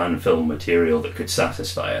fan film material that could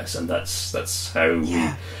satisfy us, and that's how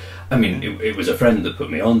we. I mean, it was a friend that put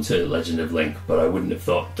me on to Legend of Link, but I wouldn't have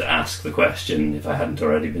thought to ask the question if I hadn't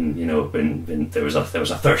already been there was a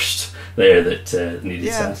thirst there that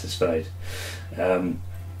needed satisfied.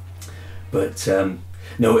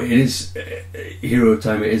 No, it is Hero of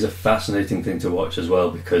Time. It is a fascinating thing to watch as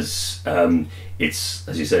well, because it's,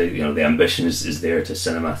 as you say, the ambition is there to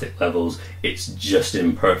cinematic levels. It's just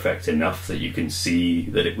imperfect enough that you can see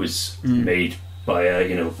that it was made by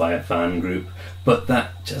a fan group, but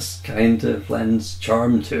that just kind of lends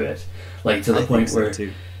charm to it, like to the point where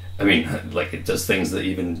I mean, like it does things that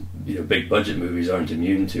even big budget movies aren't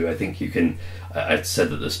immune to. I think you can. I said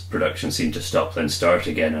that this production seemed to stop then start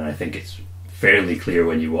again, and I think it's fairly clear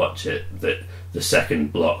when you watch it that the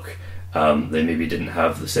second block, they maybe didn't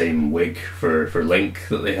have the same wig for Link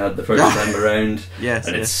that they had the first time around. Yes,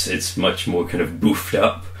 and yes. it's much more kind of boofed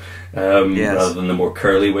up, rather than the more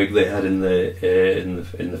curly wig they had in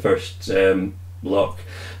the first block.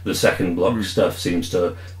 The second block stuff seems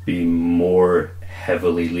to be more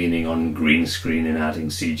heavily leaning on green screen and adding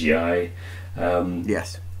CGI.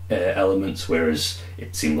 Yes. Elements, whereas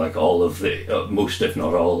it seemed like all of the most, if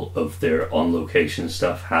not all, of their on-location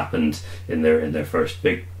stuff happened in their first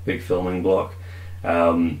big filming block.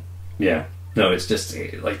 No, it's just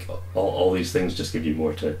like all these things just give you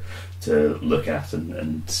more to look at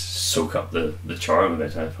and soak up the charm of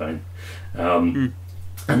it, I find.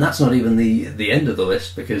 And that's not even the end of the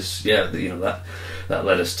list, because that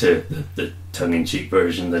led us to the tongue-in-cheek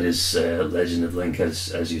version that is Legend of Link,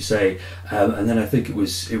 as you say, and then I think it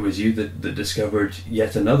was you that discovered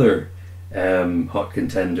yet another hot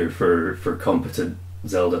contender for competent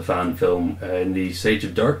Zelda fan film in the Sage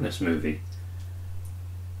of Darkness movie.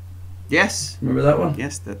 Yes, remember that one?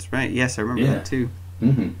 Yes, that's right. Yes, I remember that too.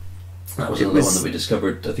 Mm-hmm. That was another one that we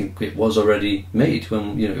discovered. I think it was already made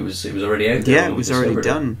when it was already out there. Yeah, it was already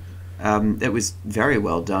done. It was very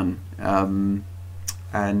well done, and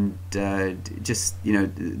just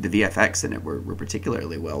the VFX in it were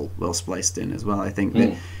particularly well spliced in as well. I think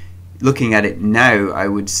that looking at it now, I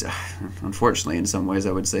would, unfortunately, in some ways,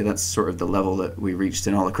 I would say that's sort of the level that we reached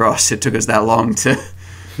in All Across. It took us that long to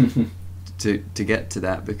to get to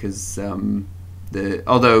that, because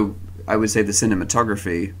although I would say the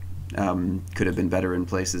cinematography could have been better in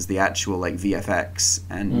places, the actual like VFX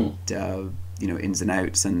and ins and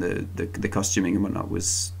outs and the costuming and whatnot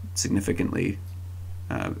was significantly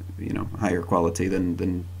higher quality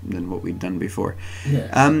than what we'd done before. Yes.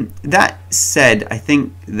 That said, I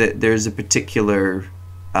think that there's a particular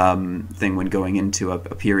thing when going into a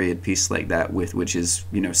period piece like that which is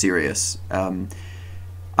serious.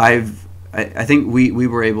 I think we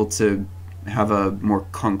were able to have a more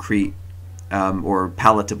concrete or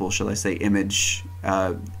palatable, shall I say, image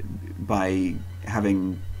by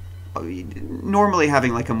normally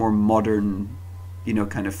having like a more modern,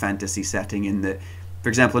 kind of fantasy setting. In that, for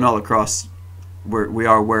example, in All Across, we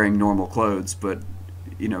are wearing normal clothes, but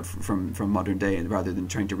from modern day, rather than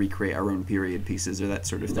trying to recreate our own period pieces or that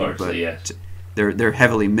sort of thing. Largely, but yes. They're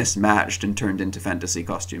heavily mismatched and turned into fantasy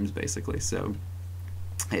costumes, basically. So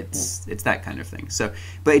it's that kind of thing. So,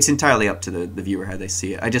 but it's entirely up to the viewer how they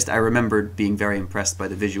see it. I remember being very impressed by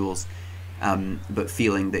the visuals, but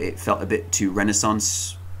feeling that it felt a bit too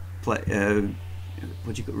Renaissance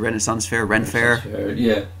Renaissance Fair, Ren Fair.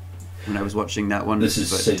 Yeah. When I was watching that one, this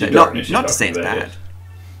is but, not to say it's bad.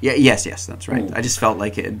 Yeah, yes, that's right. Ooh. I just felt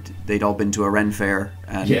like they'd all been to a Ren Fair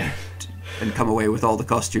and come away with all the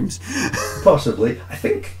costumes. Possibly, I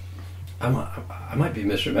think I might be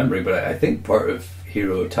misremembering, but I think part of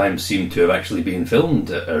Hero of Time seemed to have actually been filmed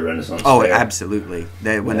at a Renaissance Fair. Oh, absolutely.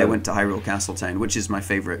 When they went to Hyrule Castletown, which is my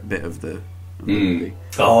favourite bit of the movie.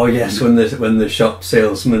 Oh yes, when the shop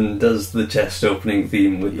salesman does the chest opening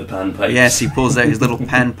theme with the panpipes. Yes, he pulls out his little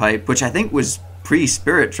panpipe, which I think was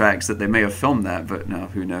pre-Spirit Tracks that they may have filmed that, but no,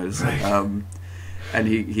 who knows. Right. And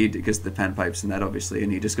he because the panpipes and that obviously,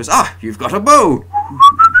 and he just goes, you've got a bow.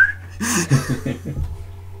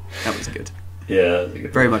 That was good. Yeah,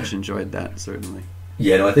 very much enjoyed that, certainly.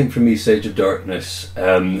 Yeah, no, I think for me, Sage of Darkness,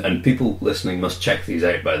 and people listening must check these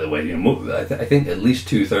out, by the way. I think at least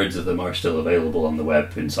 2/3 of them are still available on the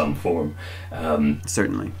web in some form.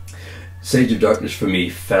 Certainly. Sage of Darkness for me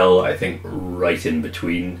fell, I think, right in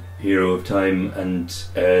between Hero of Time and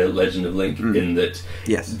Legend of Link, in that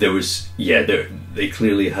there was, they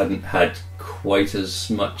clearly hadn't had quite as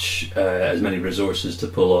many resources to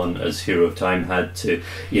pull on as Hero of Time had to.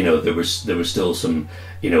 There was still some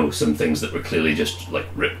things that were clearly just like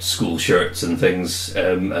ripped school shirts and things,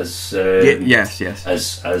 as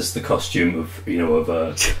the costume of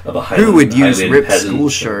a Highland, who would use ripped peasant. School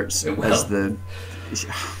shirts as the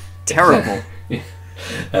terrible.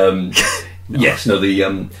 Yes, no,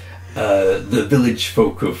 the village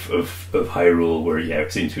folk of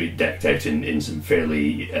Hyrule seem to be decked out in some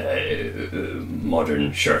fairly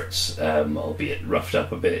modern shirts, albeit roughed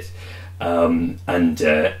up a bit, and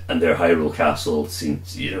their Hyrule castle seemed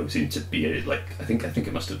to be like I think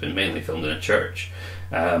it must have been mainly filmed in a church.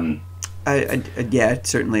 It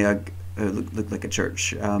certainly looked like a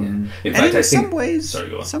church. In fact, in some ways, sorry,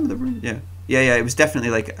 go on. Some of the room, it was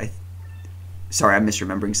definitely like sorry, I'm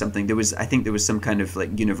misremembering something. I think there was some kind of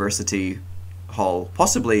like university hall,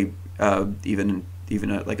 possibly even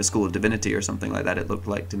even like a school of divinity or something like that. It looked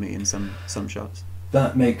like to me in some shots.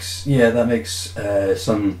 That makes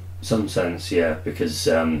some sense, yeah, because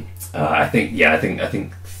I think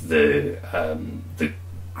the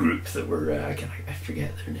group that were I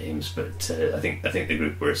forget their names, but I think the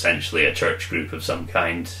group were essentially a church group of some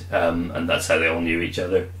kind, and that's how they all knew each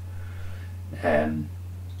other. And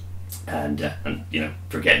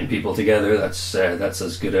for getting people together, that's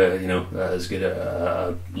as good a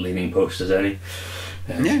leaning post as any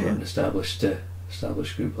for an established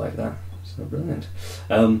group like that. So brilliant.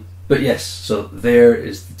 But yes, so there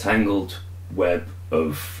is the tangled web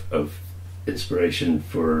of inspiration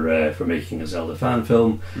for making a Zelda fan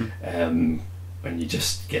film. When you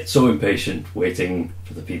just get so impatient waiting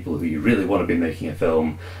for the people who you really want to be making a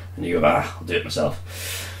film, and you go, I'll do it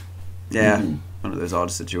myself. Yeah, one of those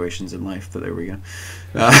odd situations in life, but there we go.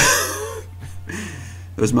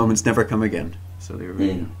 Those moments never come again, so there we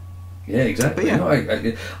go. Yeah, exactly. But no,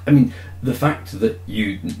 I mean, the fact that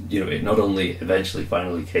it not only eventually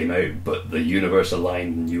finally came out, but the universe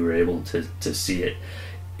aligned and you were able to see it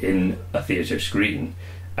in a theatre screen,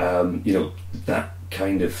 that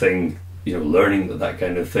kind of thing, learning that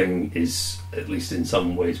kind of thing is, at least in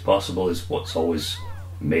some ways, possible, is what's always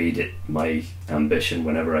made it my ambition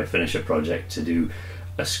whenever I finish a project to do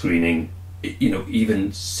a screening,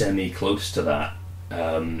 even semi-close to that.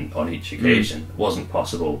 On each occasion. It wasn't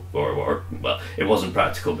possible, or it wasn't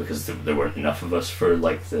practical because there weren't enough of us for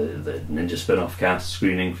like the Ninja spin-off cast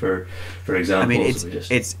screening, for example. I mean,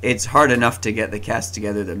 it's hard enough to get the cast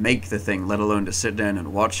together to make the thing, let alone to sit down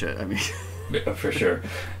and watch it. I mean, for sure.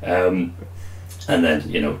 And then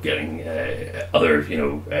getting other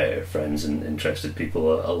friends and interested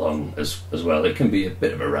people along as well. It can be a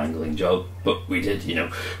bit of a wrangling job, but we did.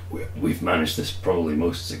 We've managed this probably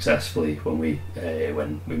most successfully when we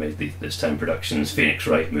made the ThisTimeProductions Phoenix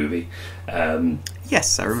Wright movie.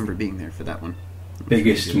 Yes, I remember being there for that one.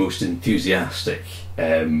 Biggest, most enthusiastic,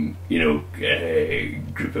 group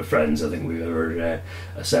of friends I think we've ever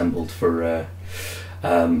assembled for a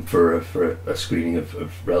screening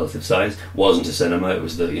of relative size. Wasn't a cinema. It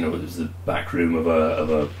was the back room of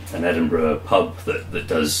an Edinburgh pub that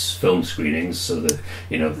does film screenings. So the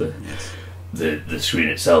screen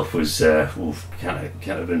itself was can't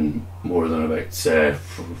have been more than about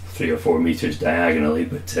 3 or 4 meters diagonally,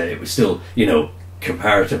 but it was still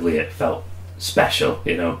comparatively it felt special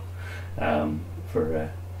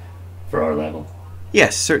for our level.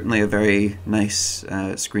 Yes, certainly a very nice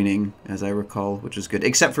screening, as I recall, which was good.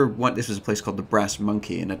 Except for this was a place called the Brass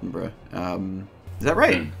Monkey in Edinburgh. Is that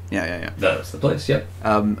right? Yeah. That's the place, yeah.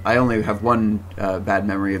 I only have one bad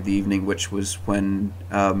memory of the evening, which was when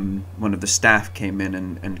one of the staff came in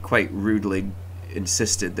and quite rudely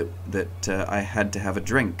insisted that I had to have a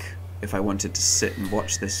drink if I wanted to sit and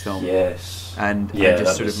watch this film. Yes. And I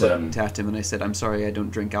just sort of looked at him and I said, I'm sorry, I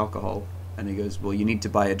don't drink alcohol. And he goes, well, you need to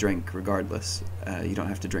buy a drink regardless. You don't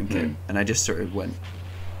have to drink it. And I just sort of went,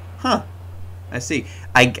 huh, I see.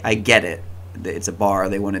 I get it. It's a bar.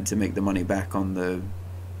 They wanted to make the money back on the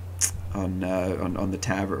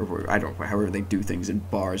tab, or I don't know, however they do things in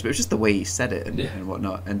bars. But it was just the way he said it and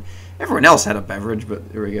whatnot. And everyone else had a beverage,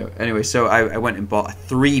 but there we go. Anyway, so I went and bought a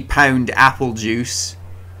 3-pound apple juice.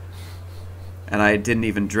 And I didn't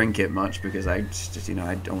even drink it much because I just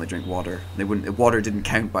I'd only drink water. Water didn't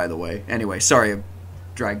count, by the way. Anyway, sorry I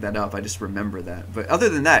dragged that up. I just remember that. But other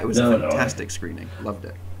than that, it was a fantastic screening. Loved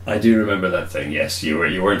it. I do remember that thing. Yes, you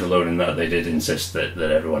weren't alone in that. They did insist that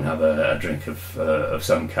everyone have a drink of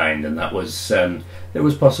some kind, and that was there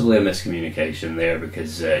was possibly a miscommunication there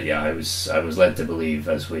because I was led to believe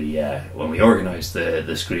as we when we organised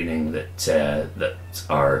the screening that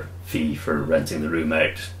our fee for renting the room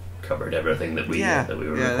out covered everything that we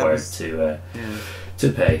were required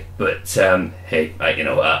to pay. But hey,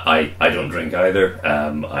 I don't drink either.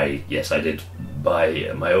 I did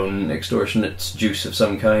buy my own extortionate juice of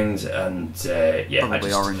some kind, and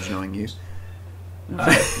probably orange, knowing you.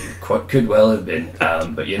 Could well have been,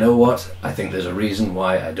 but you know what? I think there's a reason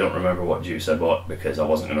why I don't remember what juice I bought, because I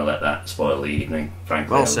wasn't going to let that spoil the evening.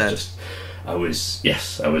 Frankly, well said. I was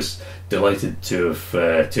delighted to have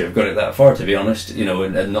got it that far, to be honest,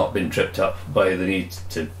 and not been tripped up by the need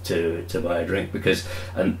to buy a drink, because,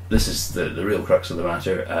 and this is the real crux of the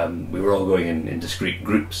matter, we were all going in discrete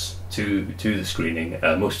groups to the screening,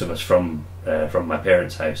 most of us from my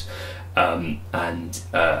parents' house, and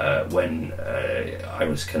when I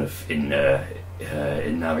was kind of in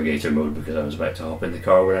navigator mode because I was about to hop in the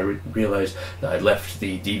car, when I realised that I'd left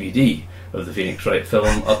the DVD of the Phoenix Wright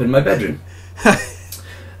film up in my bedroom.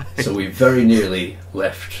 So we very nearly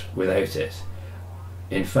left without it.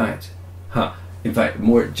 In fact, In fact,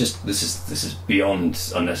 more just this is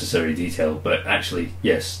beyond unnecessary detail, but actually,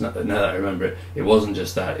 yes. Now that I remember it, it wasn't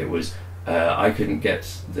just that. It was I couldn't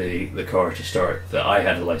get the car to start that I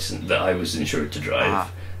had a license that I was insured to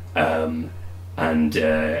drive, and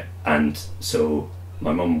so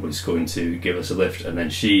my mum was going to give us a lift, and then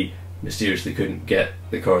she mysteriously couldn't get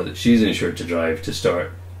the car that she's insured to drive to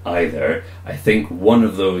start either. I think one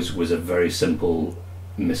of those was a very simple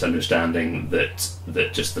misunderstanding that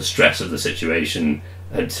just the stress of the situation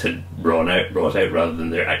had brought out rather than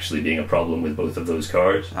there actually being a problem with both of those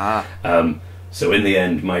cars. So in the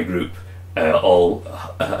end, my group all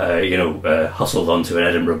hustled onto an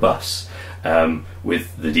Edinburgh bus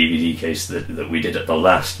with the DVD case that we did at the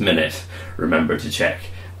last minute remember to check,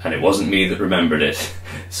 and it wasn't me that remembered it,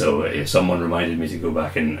 so someone reminded me to go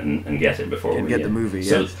back and get it before we get the movie.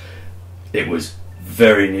 So it was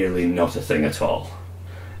very nearly not a thing at all.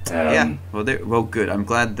 Well, good. I'm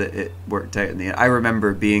glad that it worked out in the end. I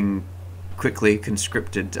remember being quickly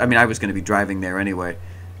conscripted. I mean, I was going to be driving there anyway.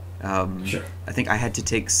 Sure. I think I had to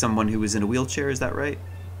take someone who was in a wheelchair. Is that right?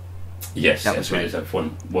 Yes, that was we right. just have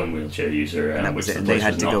one wheelchair user, and that was it. And they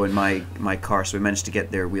had to go in my car, so we managed to get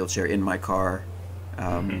their wheelchair in my car.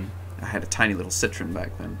 I had a tiny little Citroen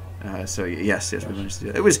back then, so yes, we managed to do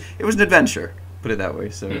it. It was an adventure, put it that way.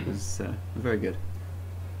 So it was very good.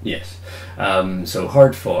 Yes, so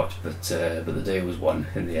hard fought, but the day was won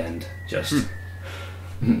in the end. Just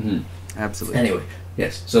absolutely. Anyway,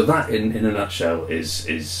 yes. So that, in a nutshell,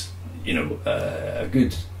 is a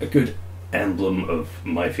good emblem of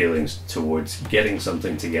my feelings towards getting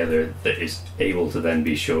something together that is able to then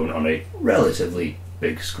be shown on a relatively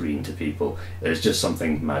big screen to people. There's just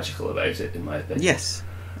something magical about it, in my opinion. Yes,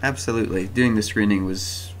 absolutely. Doing the screening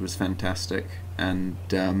was fantastic, and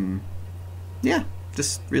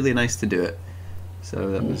just really nice to do it.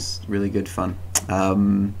 So that was really good fun.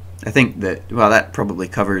 I think that probably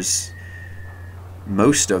covers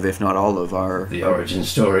most of, if not all of, the origin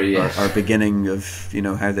story, our beginning of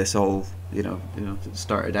how this all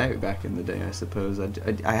started out back in the day. I suppose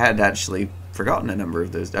I had actually forgotten a number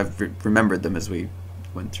of those. I've remembered them as we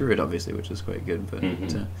went through it, obviously, which was quite good. But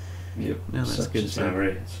yep, no, that's such good. a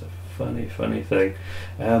memory. It's a funny thing.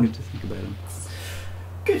 Good to think about them.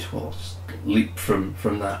 Good. Well, leap from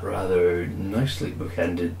that rather nicely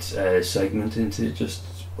bookended segment into just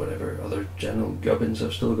whatever other general gubbins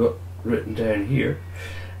I've still got written down here.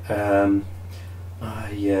 I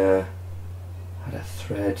had a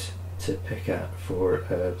thread to pick at for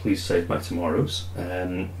Please Save My Tomorrows,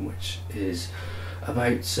 which is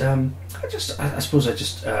about I suppose I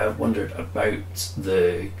just wondered about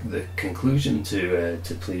the conclusion to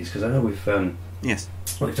Please, because I know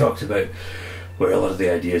we've talked about where a lot of the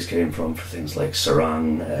ideas came from for things like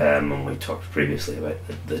Sarang, and we talked previously about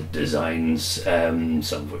the designs, some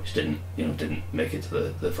of which didn't make it to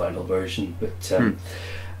the final version, but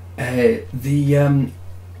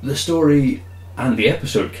the story and the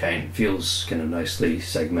episode count feels kind of nicely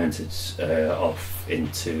segmented off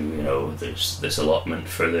into there's this allotment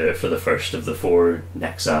for the first of the 4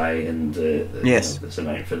 nexi, and this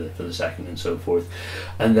amount for the second, and so forth,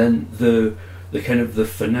 and then the kind of the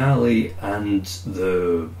finale and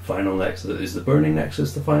the final nexus. Is the Burning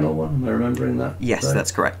Nexus the final one? Am I remembering that? Yes, right? That's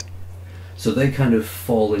correct. So they kind of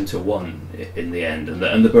fall into one in the end,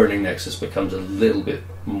 and the Burning Nexus becomes a little bit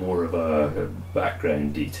more of a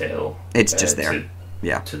background detail. It's just there.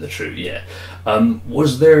 To the truth, yeah.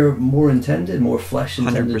 Was there more intended, more flesh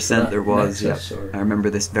intended? 100% there was, Nexus, I remember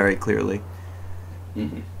this very clearly.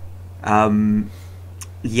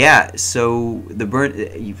 Yeah, so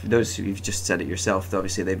you've just said it yourself.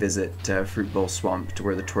 Obviously, they visit Fruit Bowl Swamp, to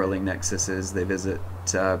where the Twirling Nexus is. They visit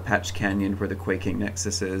Patch Canyon, where the Quaking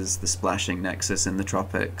Nexus is. The Splashing Nexus in the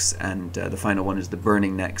tropics, and the final one is the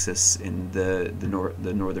Burning Nexus in the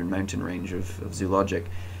northern mountain range of Zoologic.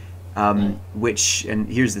 Which, and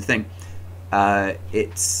here's the thing,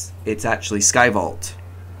 it's actually Sky Vault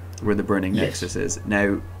where the Burning Nexus is.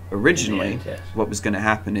 Now, originally, what was going to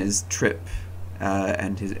happen is Trip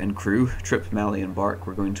and crew, Trip, Mally, and Bark,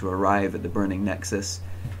 were going to arrive at the Burning Nexus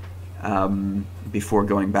before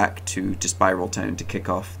going back to Spiral Town to kick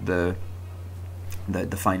off the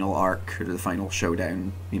final arc, or the final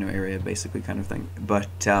showdown, area, basically, kind of thing. But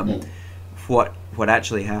what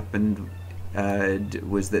actually happened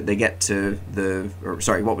was that they get to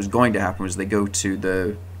what was going to happen was they go to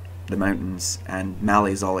the mountains, and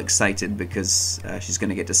Mally's all excited because she's going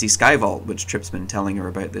to get to see Sky Vault, which Trip's been telling her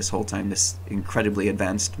about this whole time, this incredibly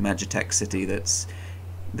advanced Magitech city that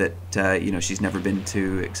she's never been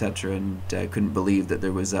to, etc., and couldn't believe that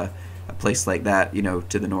there was a place like that,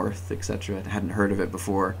 to the north, etc. I hadn't heard of it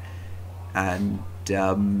before. And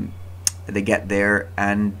they get there,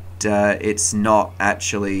 and it's not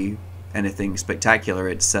actually anything spectacular.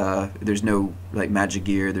 It's there's no like magic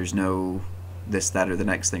gear, there's no this, that, or the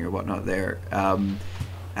next thing or whatnot there.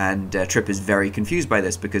 And Trip is very confused by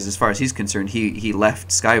this, because as far as he's concerned, he left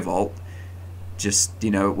Skyvault just,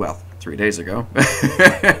 3 days ago,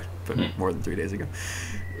 but more than 3 days ago.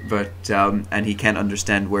 But and he can't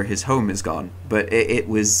understand where his home is gone. But it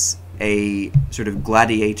was a sort of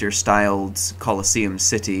gladiator-styled Colosseum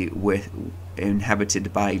city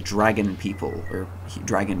inhabited by dragon people, or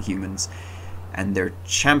dragon humans. And their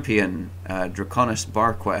champion, Draconis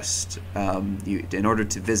Barquest, in order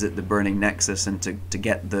to visit the Burning Nexus and to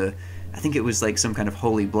get I think it was like some kind of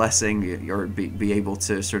holy blessing, or be able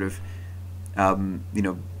to sort of,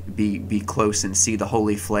 be close and see the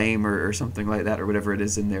holy flame, or something like that, or whatever it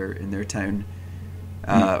is in their town,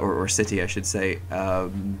 or city, I should say,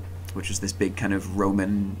 which was this big kind of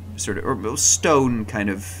Roman sort of, or stone kind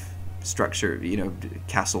of structure,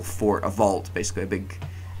 castle, fort, a vault, basically a big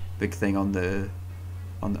thing on the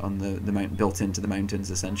mountain, built into the mountains,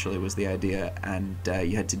 essentially, was the idea. And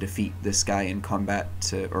you had to defeat this guy in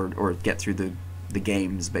combat or get through the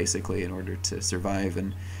games, basically, in order to survive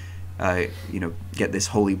and get this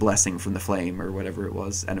holy blessing from the flame, or whatever it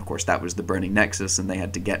was. And of course that was the Burning Nexus, and they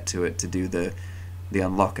had to get to it to do the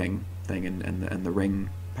unlocking thing and the ring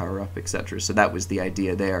power up, etc. So that was the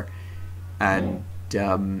idea there. And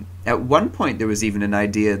at one point there was even an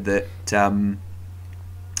idea that Draconis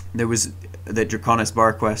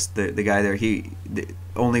Barquest, the guy there, he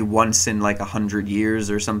only once in like 100 years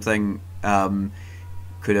or something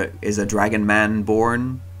is a dragon man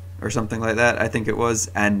born, or something like that, I think it was,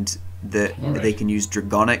 and that they can use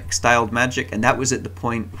dragonic styled magic. And that was at the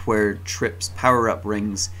point where Trip's power up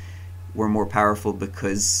rings were more powerful,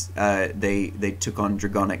 because they took on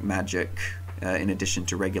dragonic magic in addition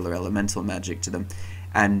to regular elemental magic to them.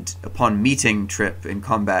 And upon meeting Trip in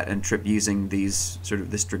combat, and Trip using this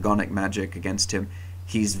dragonic magic against him,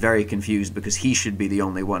 he's very confused, because he should be the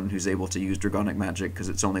only one who's able to use dragonic magic, because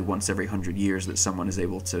it's only once every 100 years that someone is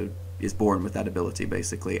born with that ability,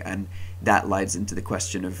 basically. And that lies into the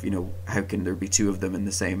question of, how can there be two of them in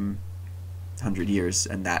the same 100 years?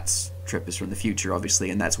 And that's, Trip is from the future, obviously,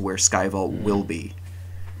 and that's where Skyvault will be.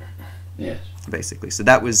 Yes. Basically. So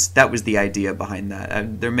that was the idea behind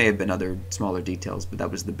that. There may have been other smaller details, but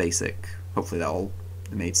that was the basic. Hopefully that all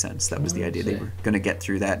made sense. That was the idea. They were going to get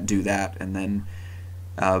through that, do that, and then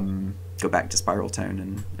go back to Spiral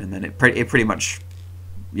Town, and then it pretty much,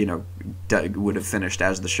 would have finished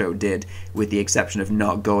as the show did, with the exception of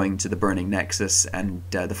not going to the Burning Nexus, and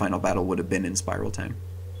the final battle would have been in Spiral Town.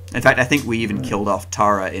 In fact, I think we even killed off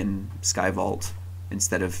Tara in Skyvault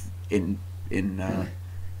instead of in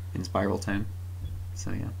Spiral Town.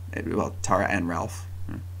 So yeah, Tara and Ralph.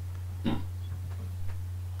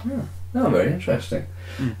 Yeah. No, very interesting.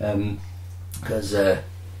 Because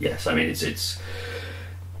yes, I mean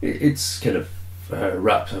it's kind of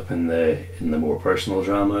wrapped up in the more personal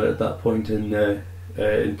drama at that point in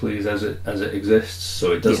Please as it exists.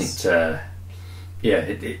 So it doesn't.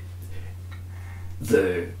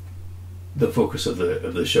 The focus of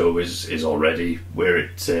the show is already where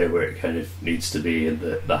it kind of needs to be, and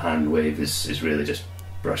the hand wave is really just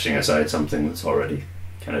brushing aside something that's already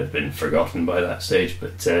kind of been forgotten by that stage.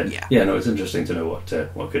 But no, it's interesting to know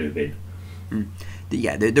what could have been.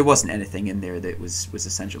 Yeah, there wasn't anything in there that was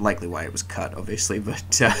essential. Likely why it was cut, obviously,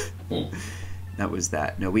 but that was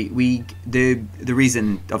that. No, the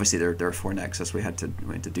reason, obviously there are 4 Nexus. We had to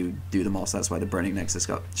do them all. So that's why the Burning Nexus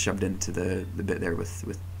got shoved into the bit there with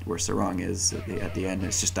where Sarong is at the end.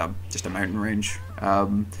 It's just a mountain range.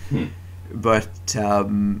 But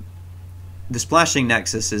the Splashing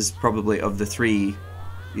Nexus is probably, of the 3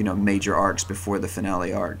 major arcs before the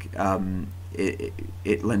finale arc,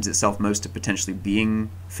 it lends itself most to potentially being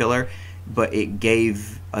filler, but it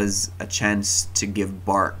gave us a chance to give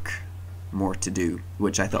Bark more to do,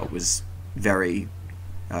 which I thought was very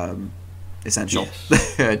essential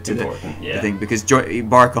to the thing, because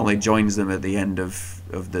Bark only joins them at the end of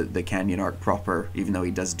the Canyon arc proper, even though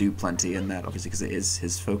he does do plenty in that, obviously, because it is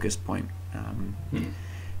his focus point.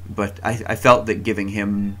 But I felt that giving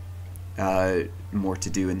him more to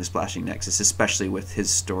do in the Splashing Nexus, especially with his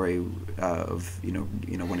story of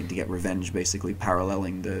wanting to get revenge, basically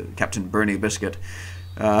paralleling the Captain Bernie Biscuit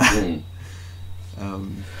into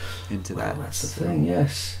that. That's the thing,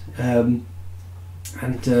 yes. And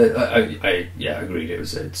I agreed.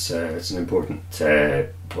 It's an important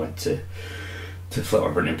point to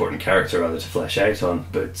or an important character rather to flesh out on.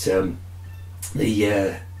 But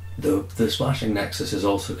the Splashing Nexus is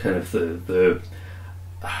also kind of the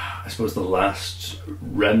I suppose the last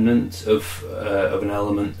remnant of an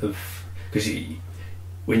element of because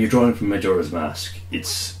when you're drawing from Majora's Mask,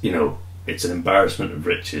 it's it's an embarrassment of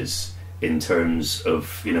riches in terms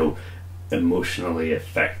of emotionally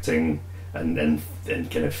affecting and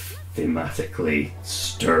kind of thematically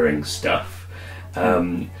stirring stuff,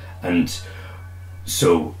 and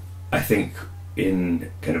so I think in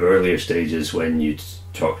kind of earlier stages when you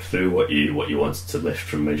talked through what you wanted to lift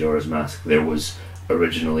from Majora's Mask, there was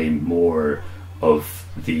originally more of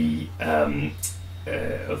the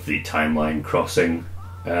timeline crossing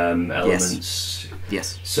elements.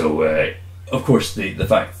 Yes. So of course the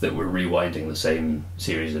fact that we're rewinding the same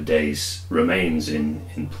series of days remains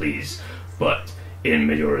in Please, but in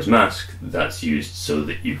Majora's Mask that's used so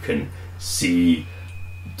that you can see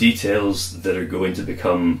details that are going to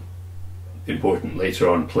become important later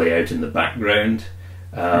on play out in the background,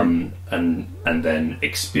 and then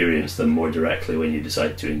experience them more directly when you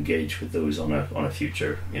decide to engage with those on a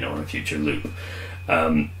future loop.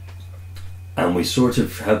 And we sort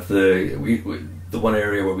of have the one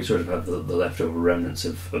area where we sort of have the leftover remnants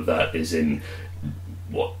of that is in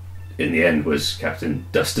what in the end was Captain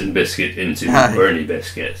Dustin Biscuit into Bernie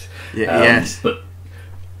Biscuit. Yes.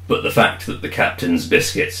 But the fact that the captain's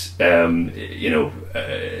biscuits, link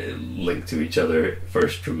to each other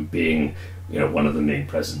first from being, one of them being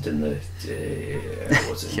present in the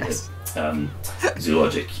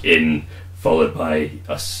Zoologic Inn, followed by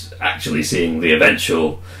us actually seeing the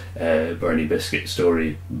eventual Bernie Biscuit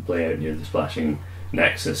story play out near the Splashing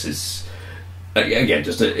Nexus is again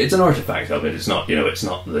just it's an artifact of it. It's not it's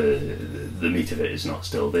not the meat of it is not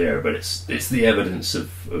still there, but it's the evidence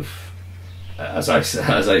of as I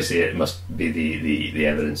see it, must be the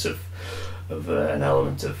evidence of an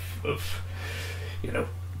element of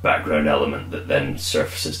background element that then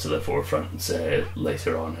surfaces to the forefront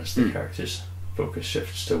later on as the character's focus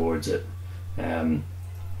shifts towards it. Because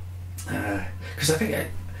I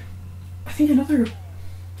think another.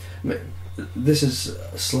 This is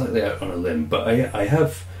slightly out on a limb, but I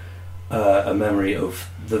have a memory of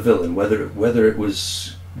the villain, whether it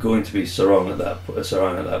was going to be Sarong at that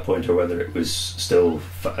point, or whether it was still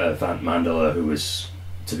Fant Mandala who was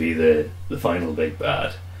to be the final big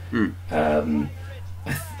bad.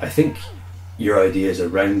 I think your ideas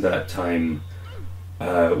around that time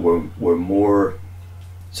were more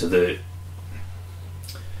so the.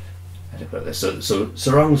 How do I put this? So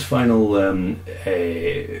Sarong's final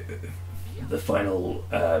the final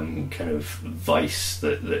kind of vice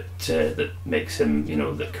that makes him,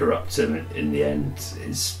 that corrupts him in the end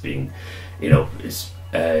is being, is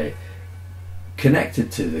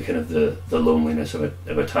connected to the kind of the loneliness of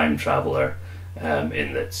a time traveler,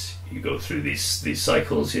 in that you go through these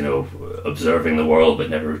cycles, observing the world but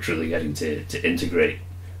never truly getting to integrate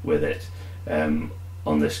with it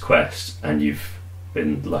on this quest, and you've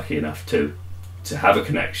been lucky enough to have a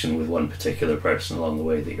connection with one particular person along the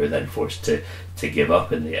way that you're then forced to give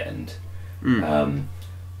up in the end. And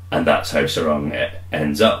that's how Sarong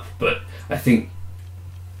ends up. But I think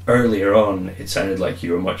earlier on it sounded like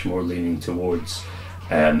you were much more leaning towards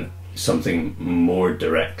something more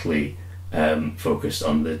directly focused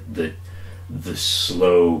on the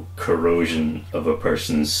slow corrosion of a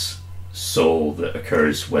person's soul that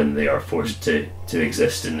occurs when they are forced to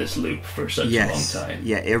exist in this loop for such a long time.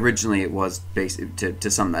 Yeah, originally it was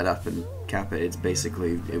to sum that up and cap it,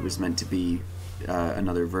 it was meant to be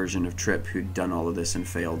another version of Trip who'd done all of this and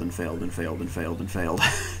failed and failed and failed and failed and failed.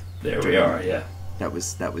 There we are. Yeah, that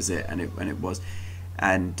was it, and it was,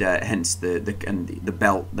 and hence the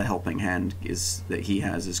belt, the helping hand is that he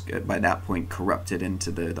has is by that point corrupted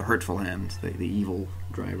into the hurtful hand, the evil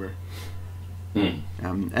driver. And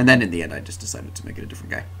then in the end I just decided to make it a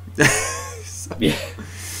different guy. So, yeah,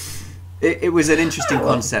 it was an interesting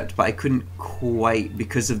concept, but I couldn't quite,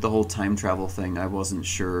 because of the whole time travel thing, I wasn't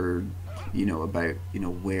sure about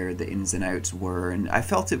where the ins and outs were, and I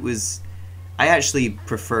felt I actually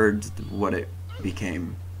preferred what it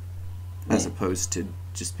became as opposed to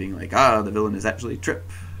just being like, the villain is actually Trip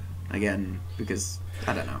again, because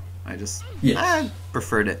I don't know, I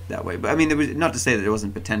preferred it that way. But I mean, there was not to say that there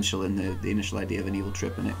wasn't potential in the initial idea of an evil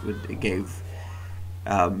Trip, and it gave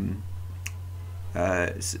a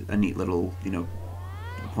neat little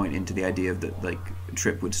point into the idea of that, like,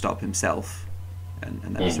 Trip would stop himself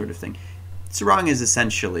and that sort of thing. Sarong is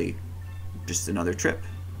essentially just another Trip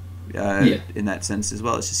in that sense as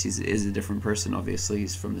well. It's just he's a different person. Obviously,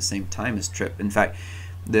 he's from the same time as Trip. In fact,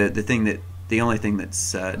 the only thing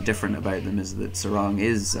that's different about them is that Sarong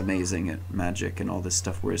is amazing at magic and all this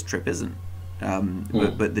stuff, whereas Trip isn't.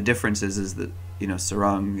 But the difference is that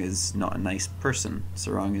Sarong is not a nice person.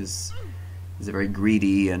 Sarong is a very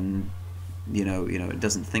greedy and it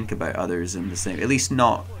doesn't think about others in the same, at least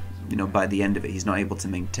not by the end of it, he's not able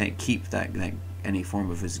to keep that any form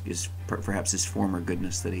of his perhaps his former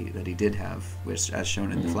goodness that he did have, which as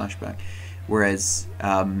shown in the flashback. Whereas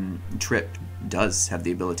Trip does have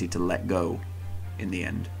the ability to let go in the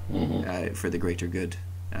end for the greater good.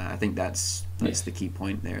 I think that's the key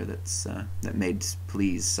point there. That made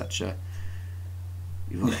Please such a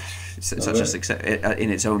success in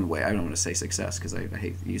its own way. I don't want to say success because I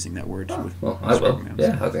hate using that word. I will.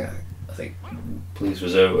 Yeah, I think Please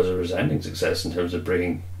was a resounding success in terms of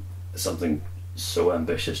bringing something so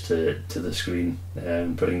ambitious to the screen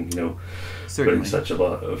and putting such a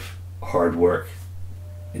lot of hard work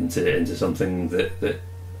into something that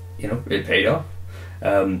it paid off.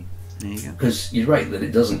 There you go. Because you're right that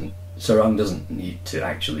Sarang doesn't need to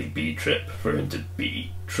actually be Trip for him to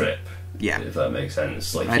be Trip. Yeah, if that makes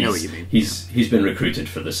sense. Like, I know what you mean. He's been recruited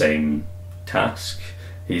for the same task.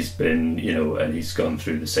 He's been and he's gone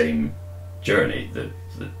through the same journey. The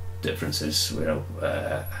difference is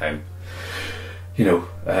how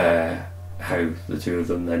the two of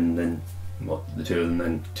them then what the two of them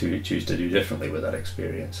then choose to do differently with that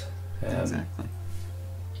experience. Exactly.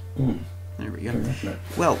 There we go.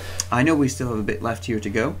 Well, I know we still have a bit left here to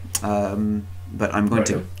go, but I'm going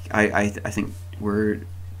to. I think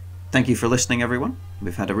Thank you for listening, everyone.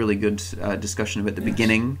 We've had a really good discussion about the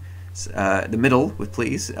beginning, the middle with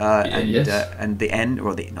Please, and the end,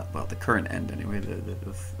 or the current end anyway,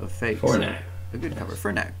 of Fate. For now. A good cover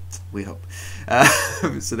for now, we hope.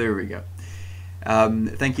 So there we go.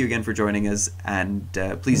 Thank you again for joining us, and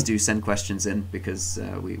please do send questions in, because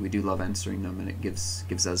we do love answering them, and it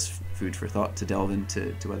gives us food for thought to delve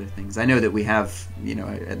into other things. I know that we have,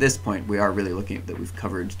 at this point we are really looking at that we've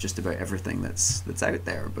covered just about everything that's out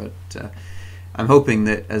there, but I'm hoping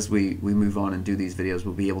that as we move on and do these videos,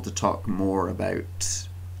 we'll be able to talk more about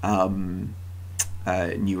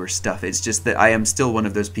newer stuff. It's just that I am still one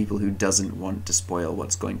of those people who doesn't want to spoil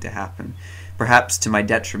what's going to happen, perhaps to my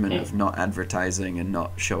detriment of not advertising and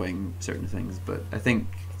not showing certain things, but I think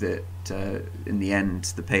that in the end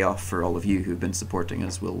the payoff for all of you who've been supporting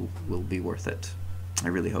us will be worth it. I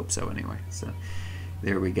really hope so anyway. So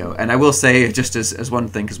there we go. And I will say, just as one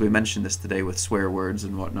thing, because we mentioned this today with swear words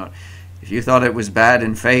and whatnot, if you thought it was bad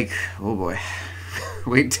and fake, oh boy,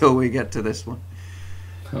 wait till we get to this one.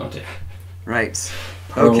 Oh dear. Right.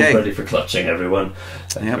 Pearl's ready for clutching, everyone.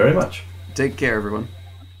 Thank you very much. Take care, everyone.